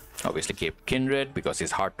know. Obviously keep Kindred because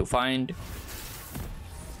he's hard to find.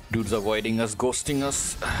 Dude's avoiding us, ghosting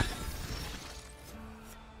us.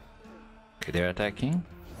 Okay, they're attacking.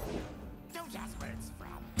 Don't ask where it's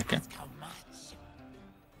from. Okay. Ask how much.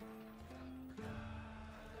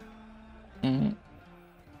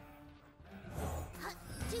 Hut,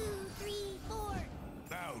 2, 3, 4.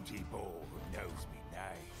 Thou, Teemo, knows me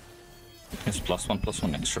nay. It's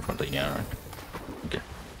 +1/+1 extra for the year, right? Okay.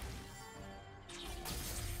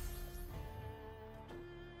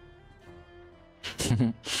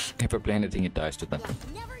 If I play anything, it dies to that.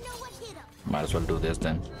 Never know what hit him. Might as well do this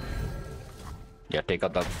then. Yeah, take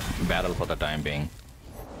out that battle for the time being.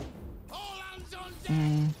 All hands on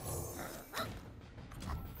deck.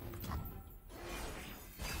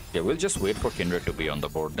 Yeah, we'll just wait for Kindred to be on the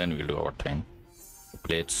board, then we'll do our thing.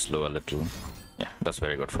 Play it slow a little. Yeah, that's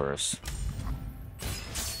very good for us.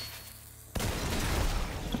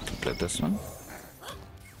 Play this one.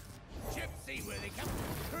 Gypsy, where they come.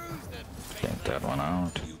 Cruise them. Take that one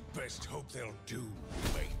out. You best hope they'll do.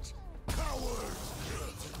 Wait.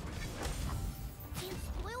 Cowards! You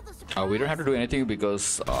spoiled the surprise. We don't have to do anything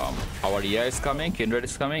because our EI is coming, Kindred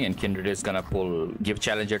is coming, and Kindred is gonna give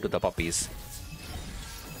Challenger to the puppies.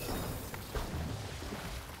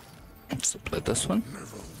 So play this one.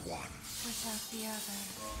 Without the other.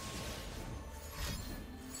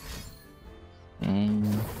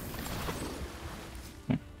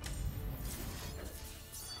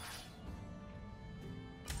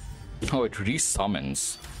 Oh, it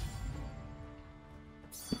resummons.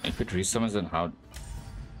 If it resummons, then how?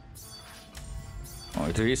 Oh,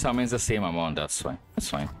 it resummons the same amount, that's fine. That's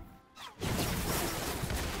fine.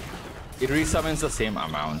 It resummons the same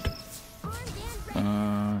amount.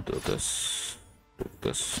 Do this. Do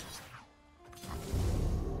this.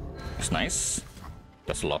 It's nice.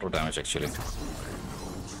 That's a lot of damage actually.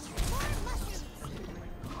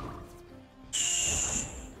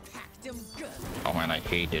 Oh man, I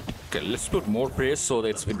hate it. Okay, let's put more praise so that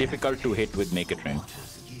it's difficult to hit with Make It Rain.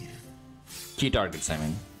 Key targets, I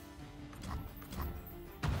mean.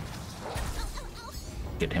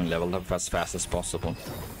 Get him leveled up as fast as possible.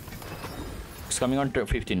 It's coming on to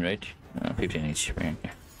 15, right? 15 each. Okay,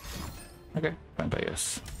 okay, fine by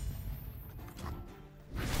us.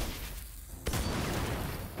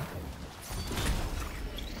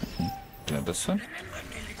 This one.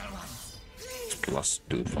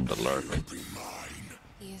 +2 from the lurk.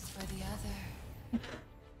 He is for the other.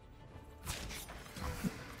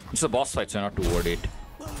 It's a boss fight, so you're not too worried.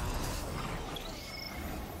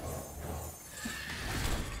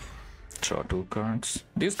 Draw 2 cards.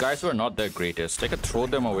 These guys were not the greatest. I could throw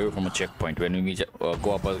them away from a checkpoint when we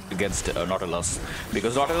go up against Nautilus.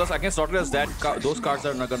 Because against Nautilus, those cards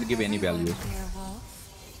are not going to give any value.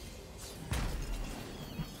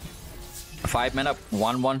 5 mana,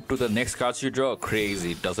 1/1 to the next cards you draw.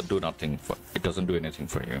 Crazy. It doesn't do nothing. It doesn't do anything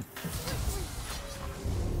for you.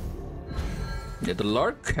 Yeah, the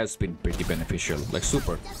lurk has been pretty beneficial. Like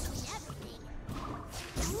super.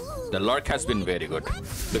 The lurk has been very good.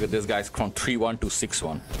 Look at this guy's from 3/1 to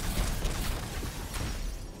 6/1.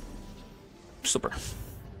 Super.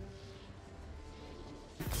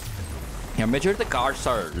 Yeah, majority of the cards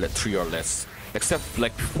are 3 or less, except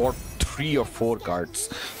like 3 or 4 cards.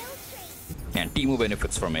 And Teemo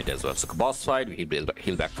benefits from it as well. So boss fight, we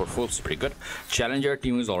heal back for full, it's pretty good. Challenger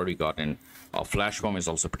Teemo's already gotten. Flash bomb is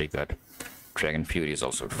also pretty good. Dragon Fury is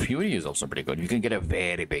also pretty good. You can get a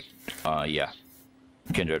very big, yeah.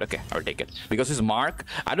 Kindred, okay, I'll take it. Because his mark,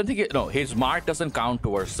 I don't think his mark doesn't count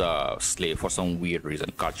towards Slave for some weird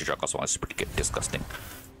reason. Karchichaka's one is pretty disgusting.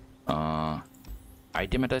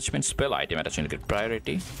 Item attachment spell, item attachment get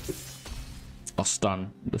priority. A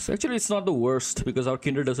stun. This actually it's not the worst because our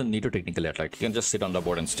Kindred doesn't need to technically attack. He can just sit on the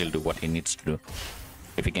board and still do what he needs to do.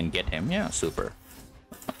 If he can get him, yeah, super.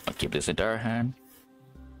 I'll keep this entire hand.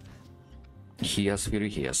 He has Fury,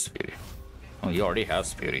 he has Fury. Oh, he already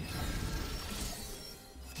has Fury.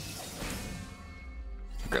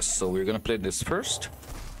 Okay, so we're gonna play this first.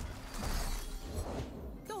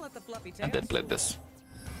 Don't let the fluffy And then play this.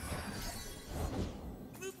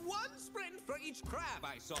 One sprint for each crab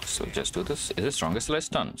I saw. So just do this. Is it strongest less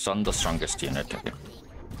stun? Stun the strongest unit. Okay.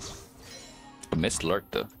 A missed lurk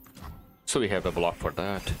though. So we have a block for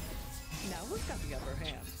that. Now who's got the upper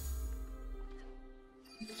hand?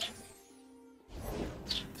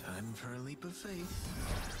 Time for a leap of faith.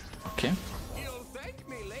 Okay. You'll thank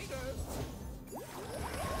me later.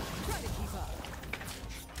 Try to keep up.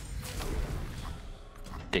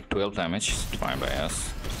 Take 12 damage. It's fine by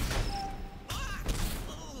us.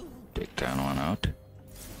 Take down one out.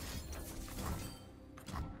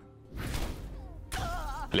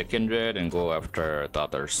 Play Kindred and go after the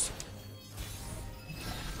others.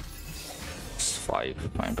 It's 5,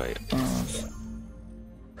 fine by us.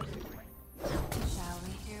 Shall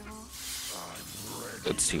we, dear wolf?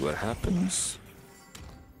 Let's see what happens.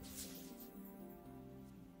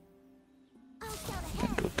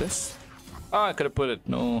 Can do this. Oh, I could have put it.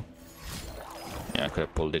 No. Yeah, I could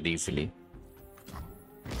have pulled it easily.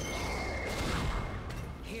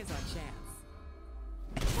 Here's our chance.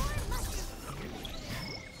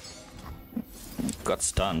 Got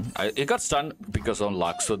stunned. It got stunned because on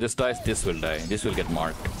luck. So this dies, this will die. This will get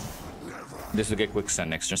marked. This will get quicksand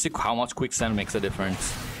next turn. See how much quicksand makes a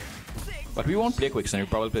difference. But we won't play quicksand. We'll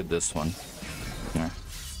probably play this one. Yeah.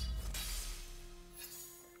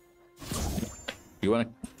 You want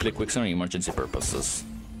to play quicksand for emergency purposes?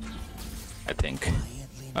 I think.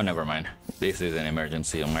 Oh, never mind. This is an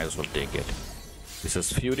emergency. I might as well take it. This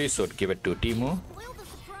is Fury, so give it to Teemo. Will the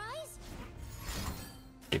surprise?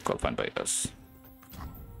 Take call fine by us.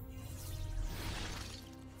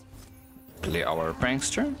 Play our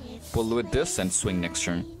prankster. Pull with this and swing next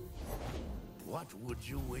turn. What would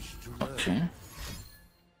you wish to learn? Okay.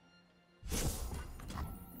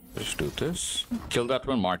 Let's do this. Kill that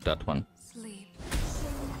one, mark that one. Sleep.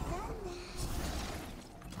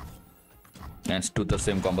 And do the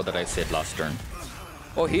same combo that I said last turn.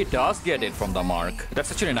 Oh, he does get it from the mark.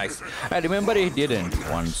 That's actually nice. I remember he didn't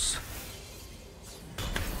once.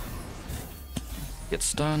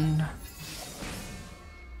 Gets done.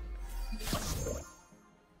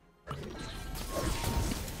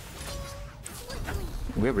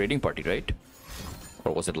 We have raiding party, right?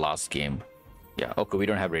 Or was it last game? Yeah, okay, we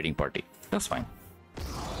don't have raiding party. That's fine.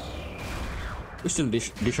 We still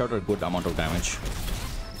dish out a good amount of damage.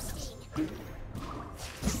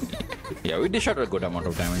 Yeah, we dish out a good amount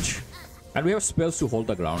of damage. And we have spells to hold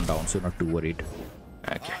the ground down, so not too worried.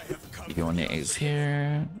 Okay. Sejuani is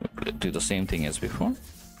here. We'll do the same thing as before.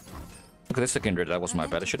 Okay, that's the Kindred. That was my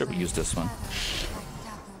bad. I should have used this one.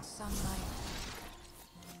 Dappled sunlight.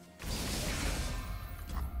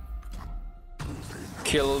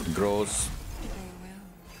 Killed, grows. They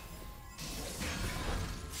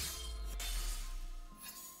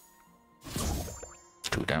will.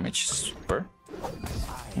 2 damage. Super.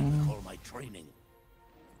 All my training.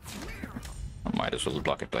 I might as well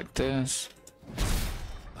block it like this. A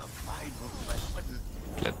final weapon.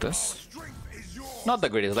 Let this. Strength is yours. Not the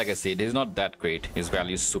greatest, like I said, he's not that great. His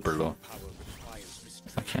value is super low.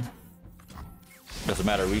 Okay. Doesn't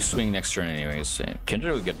matter, we swing next turn anyways.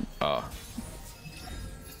 Kindred will get oh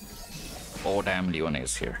damn, Leon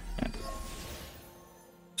is here. Yeah.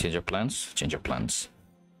 Change of plans? Change of plans.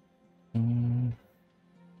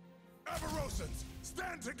 Avarosans,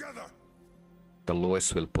 stand together. The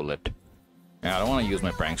lowest will pull it. Yeah, I don't want to use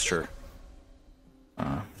my prankster.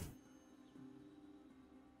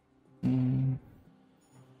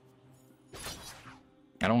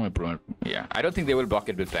 I don't want to prune it. Yeah, I don't think they will block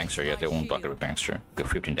it with prankster yet. They won't block it with prankster. Good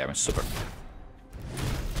 15 damage, super.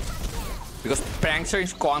 Because prankster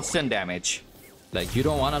is constant damage. Like, you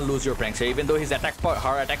don't want to lose your prankster. Even though his attack power,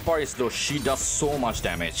 her attack power is low, she does so much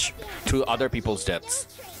damage to other people's deaths.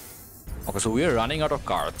 Okay, so we are running out of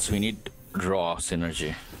cards. We need draw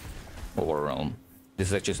synergy. Overwhelm. This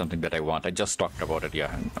is actually something that I want. I just talked about it.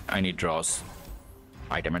 Yeah, I need draws.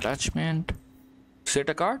 Item attachment. Set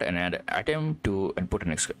a card and add item to and put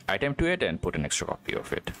an extra item to it and put an extra copy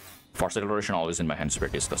of it. Force acceleration always in my hands.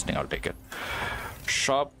 Very disgusting. I'll take it.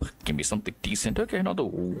 Shop. Give me something decent. Okay, not the.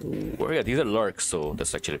 Oh, yeah, these are lurks, so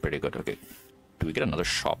that's actually pretty good. Okay. Do we get another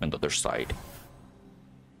shop on the other side?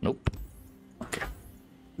 Nope. Okay.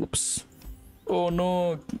 Oops. Oh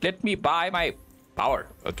no. Let me buy my power.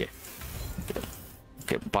 Okay.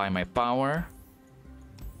 Okay, buy my power.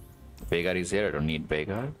 Veigar is here. I don't need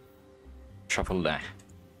Veigar. Shuffle that.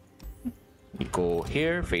 We go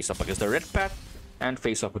here, face up against the red pack, and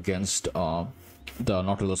face up against the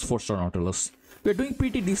Nautilus, 4-star Nautilus. We're doing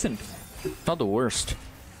pretty decent. Not the worst.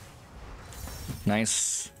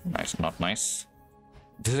 Nice. Nice, not nice.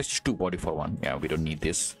 This is actually 2 body for 1. Yeah, we don't need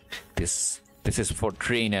this. This is for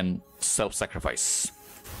drain and self-sacrifice.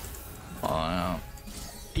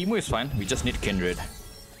 Teemo is fine. We just need Kindred.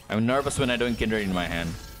 I'm nervous when I don't Kindred in my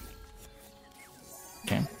hand.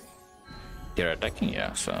 Okay. They're attacking,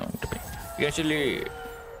 yeah, so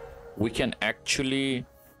we can actually,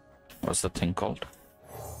 what's the thing called?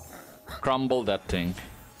 Crumble that thing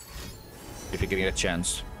if we can get a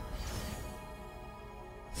chance.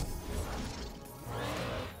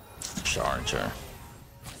 Charger.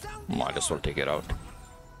 Might as well take it out.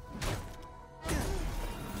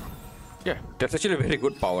 Yeah, that's actually a very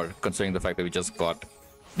good power considering the fact that we just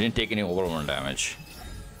didn't take any overwhelm damage.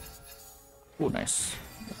 Oh, nice.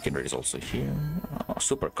 Kindred is also here.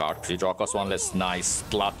 Super card. They draw cost 1 less. Nice.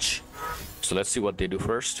 Clutch. So let's see what they do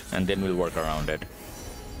first, and then we'll work around it.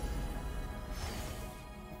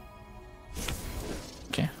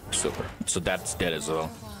 Okay, super. So that's dead as well. I'll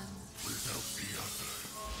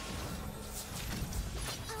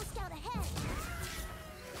scout ahead.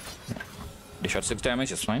 They shot 6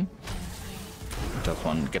 damage, it's fine. That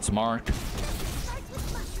one gets marked.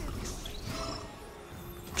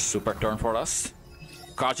 Super turn for us.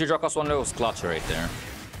 Kachi draw cost 1 was clutch right there.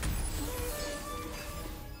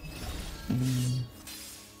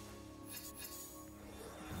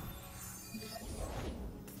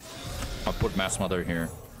 I'll put Mass Mother here.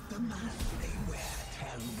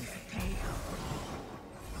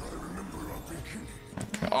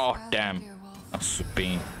 Okay. Oh, damn. That's a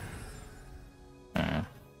pain.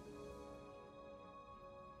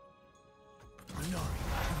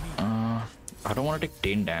 I don't want to take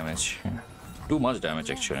 10 damage. Too much damage,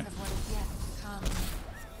 actually.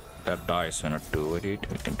 That dies when I do it. We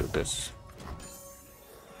can do this.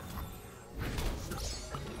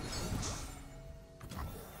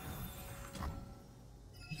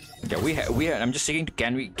 Yeah, we I'm just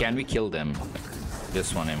thinking, can we kill them?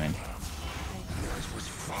 This one, I mean. This was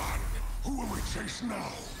fun. Who will we chase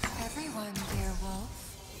now? Everyone, dear wolf.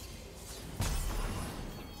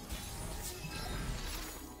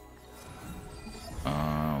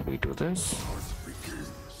 We do this.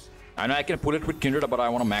 I know I can pull it with Kindred, but I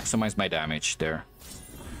want to maximize my damage there.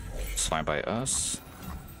 It's fine by us.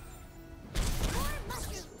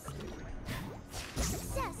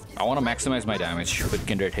 I want to maximize my damage with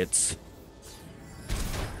Kindred hits.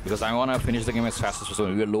 Because I want to finish the game as fast as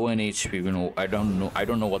possible. We're low in HP. You know, I don't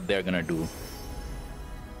know what they're gonna do.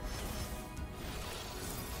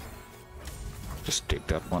 Just take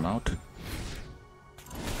that one out.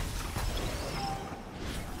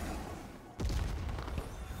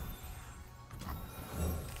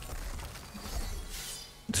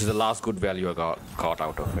 This is the last good value I got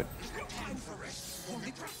out of it.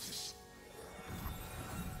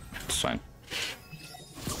 It's fine.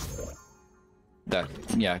 That,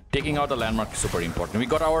 yeah, taking out the landmark is super important. We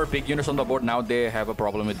got our big units on the board. Now they have a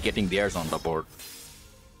problem with getting theirs on the board.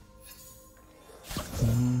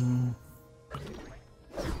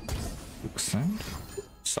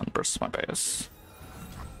 Sunburst, my bias.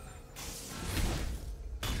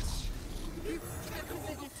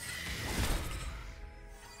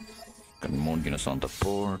 Got more units on the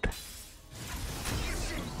board.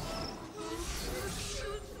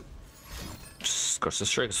 Curse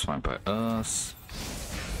strike is fine by us.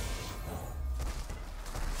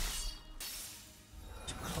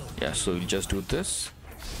 Yeah, so we'll just do this.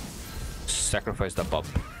 Sacrifice the bub.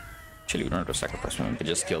 Actually, we don't have to sacrifice him. We can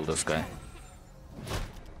just kill this guy.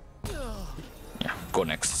 Yeah, go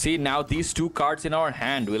next. See, now these two cards in our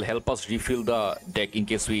hand will help us refill the deck in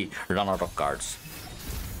case we run out of cards.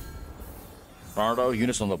 Run out of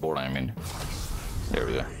units on the board, I mean. There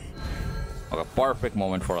we go. Okay, perfect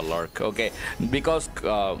moment for a lurk. Okay, because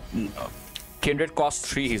Kindred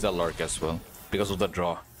costs 3, he's a lurk as well. Because of the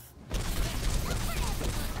draw.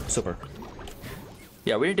 Super.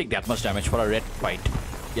 Yeah, we didn't take that much damage for a red fight.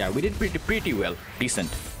 Yeah, we did pretty well. Decent.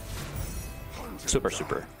 Super.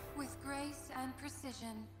 With grace and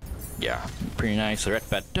precision. Yeah, pretty nice. Red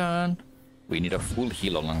pattern. We need a full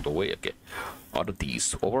heal along the way. Okay. Out of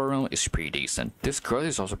these, overall is pretty decent. This girl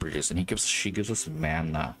is also pretty decent. She gives us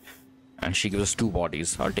mana. And she gives us 2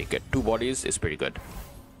 bodies. I'll take it. 2 bodies is pretty good.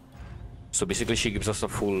 So basically she gives us a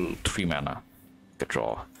full 3 mana. The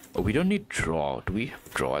draw. Oh, we don't need draw. Do we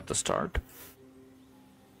have draw at the start?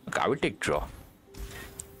 Okay, I will take draw.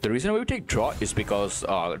 The reason why we take draw is because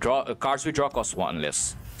cards we draw cost 1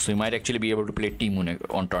 less. So we might actually be able to play Teemo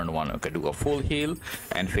on turn 1. Okay, do a full heal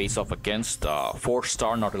and face off against 4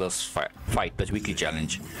 Star Nautilus fight, the weekly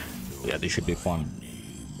challenge. Yeah, this should be fun.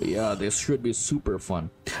 Yeah, this should be super fun.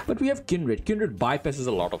 But we have Kindred. Kindred bypasses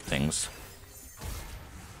a lot of things.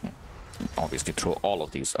 Obviously, throw all of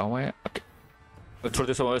these away. Okay. We'll throw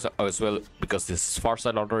this away as well because this is far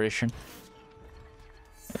side alteration.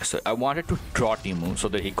 So I wanted to draw Teemo so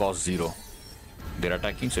that he costs 0. They're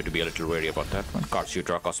attacking, so to be a little wary about that one. Cards you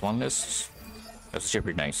draw cost 1 less. That's actually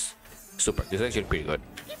pretty nice. Super. This is actually pretty good.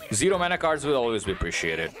 0 mana cards will always be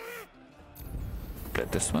appreciated. Play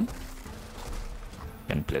this one.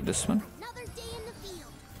 And play this one. Another day in the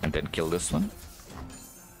field. And then kill this one.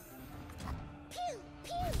 Pew,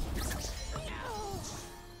 pew.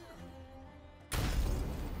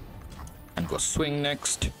 And go swing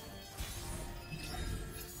next.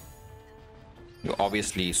 You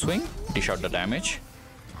obviously swing, dish out the damage.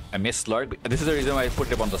 I missed Lurk. This is the reason why I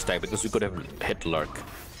put it on the stack, because we could have hit Lurk.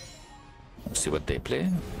 Let's see what they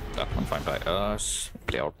play. That one fine by us.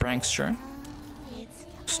 Play our Prankster.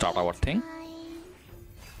 Start our thing.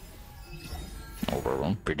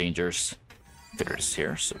 Overrun, pretty dangerous. There it is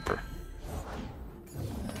here, super.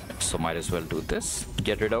 So might as well do this.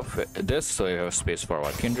 Get rid of this so we have space for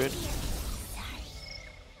our Kindred.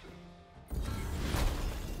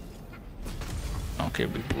 Okay,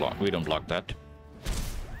 we don't block that.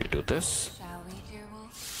 We do this. Shall we, dear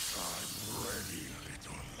wolf?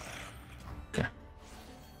 Okay.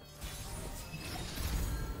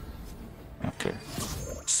 Okay.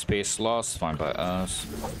 Space loss, fine by us.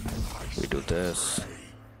 We do this.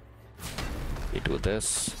 We do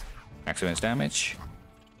this. Maximize damage.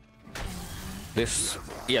 This,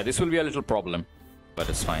 yeah, this will be a little problem, but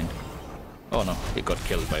it's fine. Oh no, he got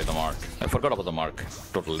killed by the mark. I forgot about the mark,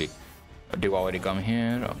 totally. Devour come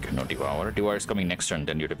here. Okay, no Devour. Devour is coming next turn,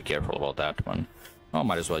 then you have to be careful about that one. Oh,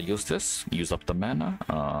 might as well use this. Use up the mana.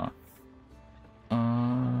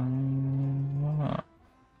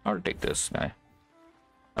 I'll take this guy.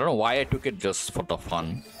 I don't know why I took it, just for the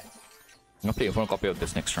fun. I'm gonna play a full copy of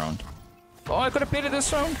this next round. Oh, I could have played it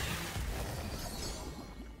this round.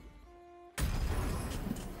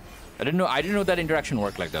 I didn't know that interaction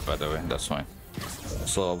worked like that, by the way. That's fine.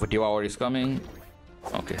 So Devour is coming.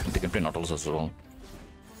 Okay, they can play Nautilus as well.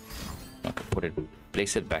 Okay,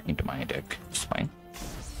 place it back into my deck. It's fine.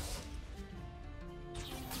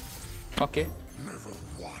 Okay.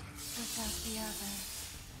 Without the other.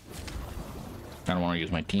 I don't want to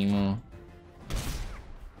use my Teemo.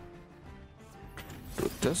 Do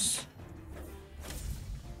this.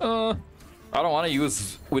 I don't want to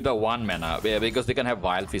use with the 1 mana because they can have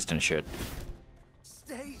Wild Fist and shit.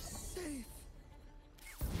 Stay safe.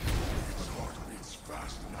 Heartbeats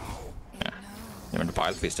fast now. Yeah, even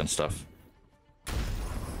Wild Fist and stuff.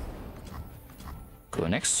 Go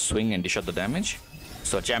next, swing and dish out the damage.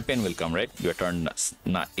 So champion will come, right? Your turn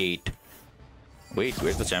 8. Wait,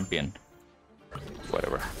 where's the champion?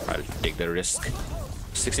 Whatever, I'll take the risk.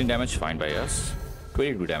 16 damage, fine by us.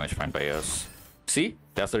 22 damage, fine by us. See?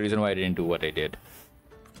 That's the reason why I didn't do what I did.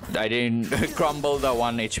 I didn't crumble the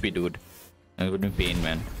 1 HP dude. It would be pain,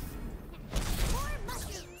 man.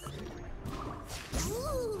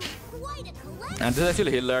 And this is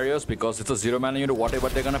actually hilarious because it's a 0 mana unit. Whatever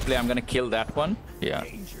they're gonna play, I'm gonna kill that one. Yeah.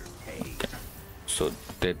 Okay. So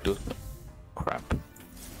they do crap.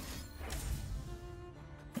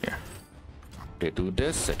 Yeah. They do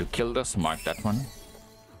this, they do kill this, mark that one.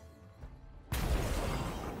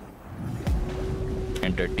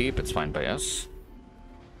 Enter deep, it's fine by us.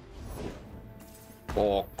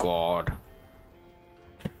 Oh god.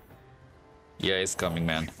 Yeah, it's coming,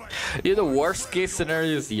 man. Yeah, the worst case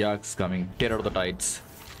scenario is it's coming. Terror of the Tides.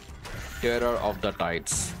 Terror of the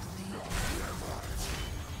Tides.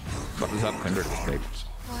 But we have Kindred Varus.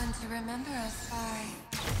 One to remember us by.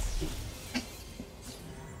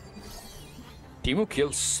 Teemo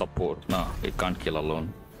kills support. No, it can't kill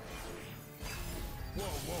alone.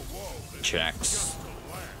 Jax.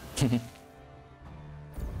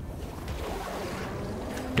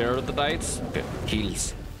 Terror of the Tides. Okay,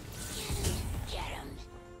 heals.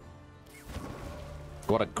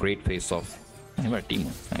 What a great face off. Anywhere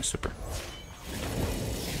Teemo. Nice, super.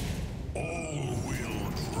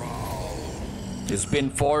 It's been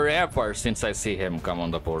forever since I see him come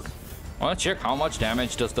on the board. I wanna check how much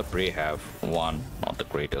damage does the prey have. 1, not the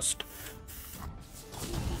greatest.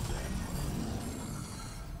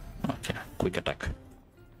 Okay, quick attack.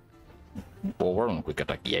 Over on quick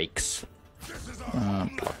attack, yikes.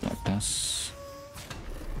 Block like this.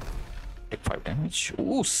 Take 5 damage.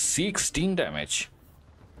 Ooh, 16 damage.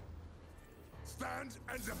 Stand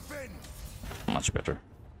and defend. Much better.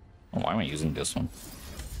 Why am I using this one?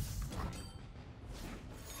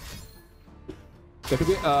 You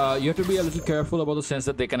have to be a little careful about the sense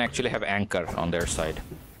that they can actually have anchor on their side,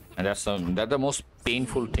 and that's the most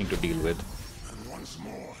painful thing to deal with. And once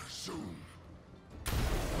more soon.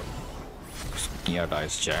 Nia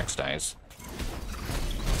dies, Jax dies.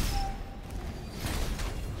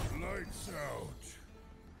 Lights out.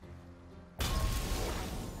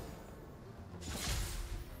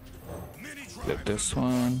 Flip this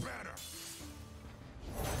one.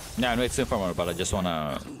 Yeah, I know it's informal, but I just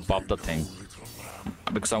wanna pop the thing.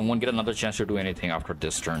 Because I won't get another chance to do anything after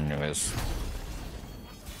this turn anyways.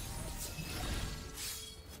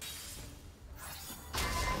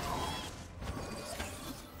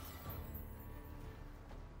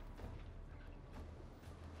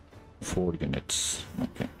 Four units.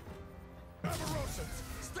 Okay.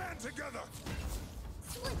 Stand together.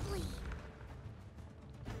 Swiftly.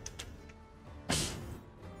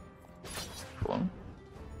 Cool.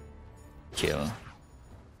 Kill.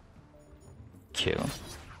 Kill.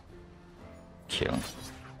 Kill.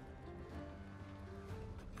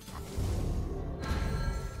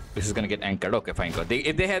 This is gonna get anchored. Okay, fine. Good.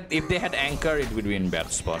 If they had anchor, it would be in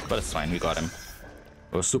bad spot. But it's fine. We got him.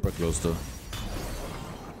 It was super close though.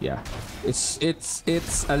 Yeah, it's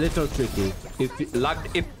a little tricky.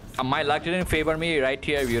 If my luck didn't favor me right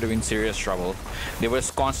here, we would have been in serious trouble. They were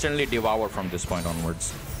constantly devoured from this point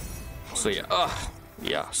onwards. So yeah,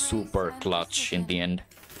 yeah, super clutch in the end.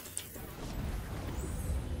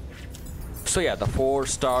 So yeah, the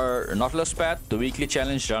 4-star Nautilus path, the weekly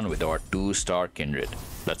challenge done with our 2-star Kindred.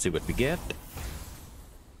 Let's see what we get.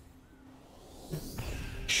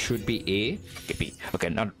 Should be A. Okay, B. Okay,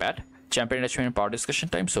 not bad. Champion attachment and power discussion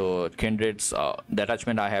time. So Kindred's the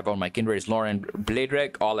attachment I have on my Kindred is Lore and Blade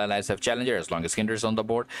Reg. All allies have Challenger as long as Kindred is on the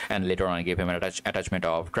board. And later on I gave him an attachment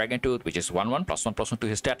of Dragon Tooth, which is 1/1 +1/+1 to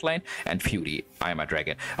his stat line, and Fury. I am a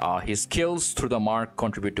dragon. His skills through the mark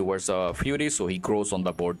contribute towards Fury, so he grows on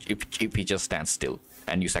the board if he just stands still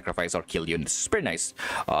and you sacrifice or kill units. It's pretty nice.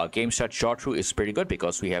 Game start shot through is pretty good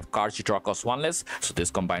because we have Karji draw cost 1 less, so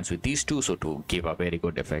this combines with these two, so to give a very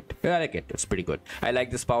good effect. I like it. It's pretty good. I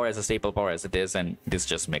like this power as a safe multiple power as it is, and this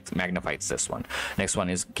just magnifies this one. Next one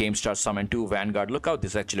is Game Start Summon 2 Vanguard Lookout.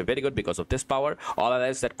 This is actually very good because of this power. All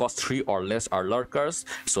allies that cost 3 or less are lurkers.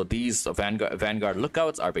 So these Vanguard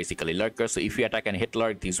Lookouts are basically lurkers. So if you attack and hit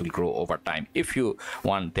lurk, these will grow over time if you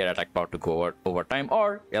want their attack power to go over time,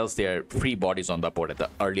 or else they're free bodies on the board at the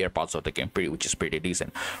earlier parts of the game, which is pretty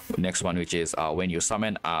decent. Next one, which is when you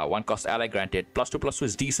summon 1 cost ally, granted +2/+2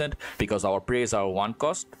 is decent because our praise are 1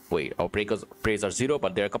 cost. Wait, our praise are 0,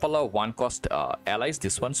 but there are a couple of 1 cost allies.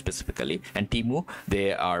 This one specifically, and Teemo, they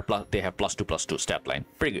have +2/+2 stat line.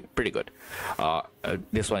 Pretty good.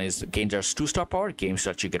 This one is Ganger's 2-star power. Game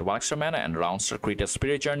start you get 1 extra mana, and round start create a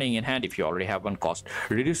Spirit Journey in hand if you already have 1 cost.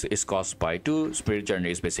 Reduce its cost by 2. Spirit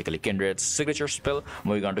Journey is basically Kindred's signature spell.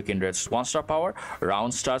 Moving on to Kindred's 1-star power.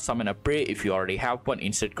 Round start summon a prey if you already have 1.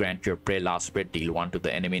 Instead grant your prey last spirit, deal 1 to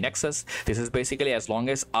the enemy Nexus. This is basically as long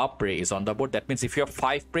as a prey is on the board. That means if you have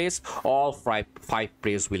 5 preys, all 5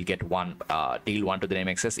 preys will get 1 deal 1 to the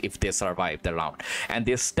enemy Nexus if they survive the round. And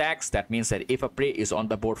this stacks. That means that if a prey is on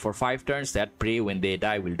the board for 5 turns, that prey when they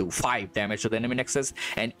die will do 5 damage to the enemy Nexus,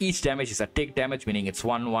 and each damage is a tick damage, meaning it's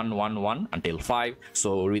 1 1 1 1 until 5.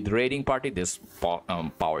 So with raiding party, this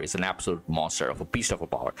power is an absolute monster of a beast of a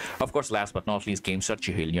power. Of course, last but not least, game start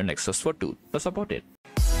you heal your Nexus for 2. That's about it.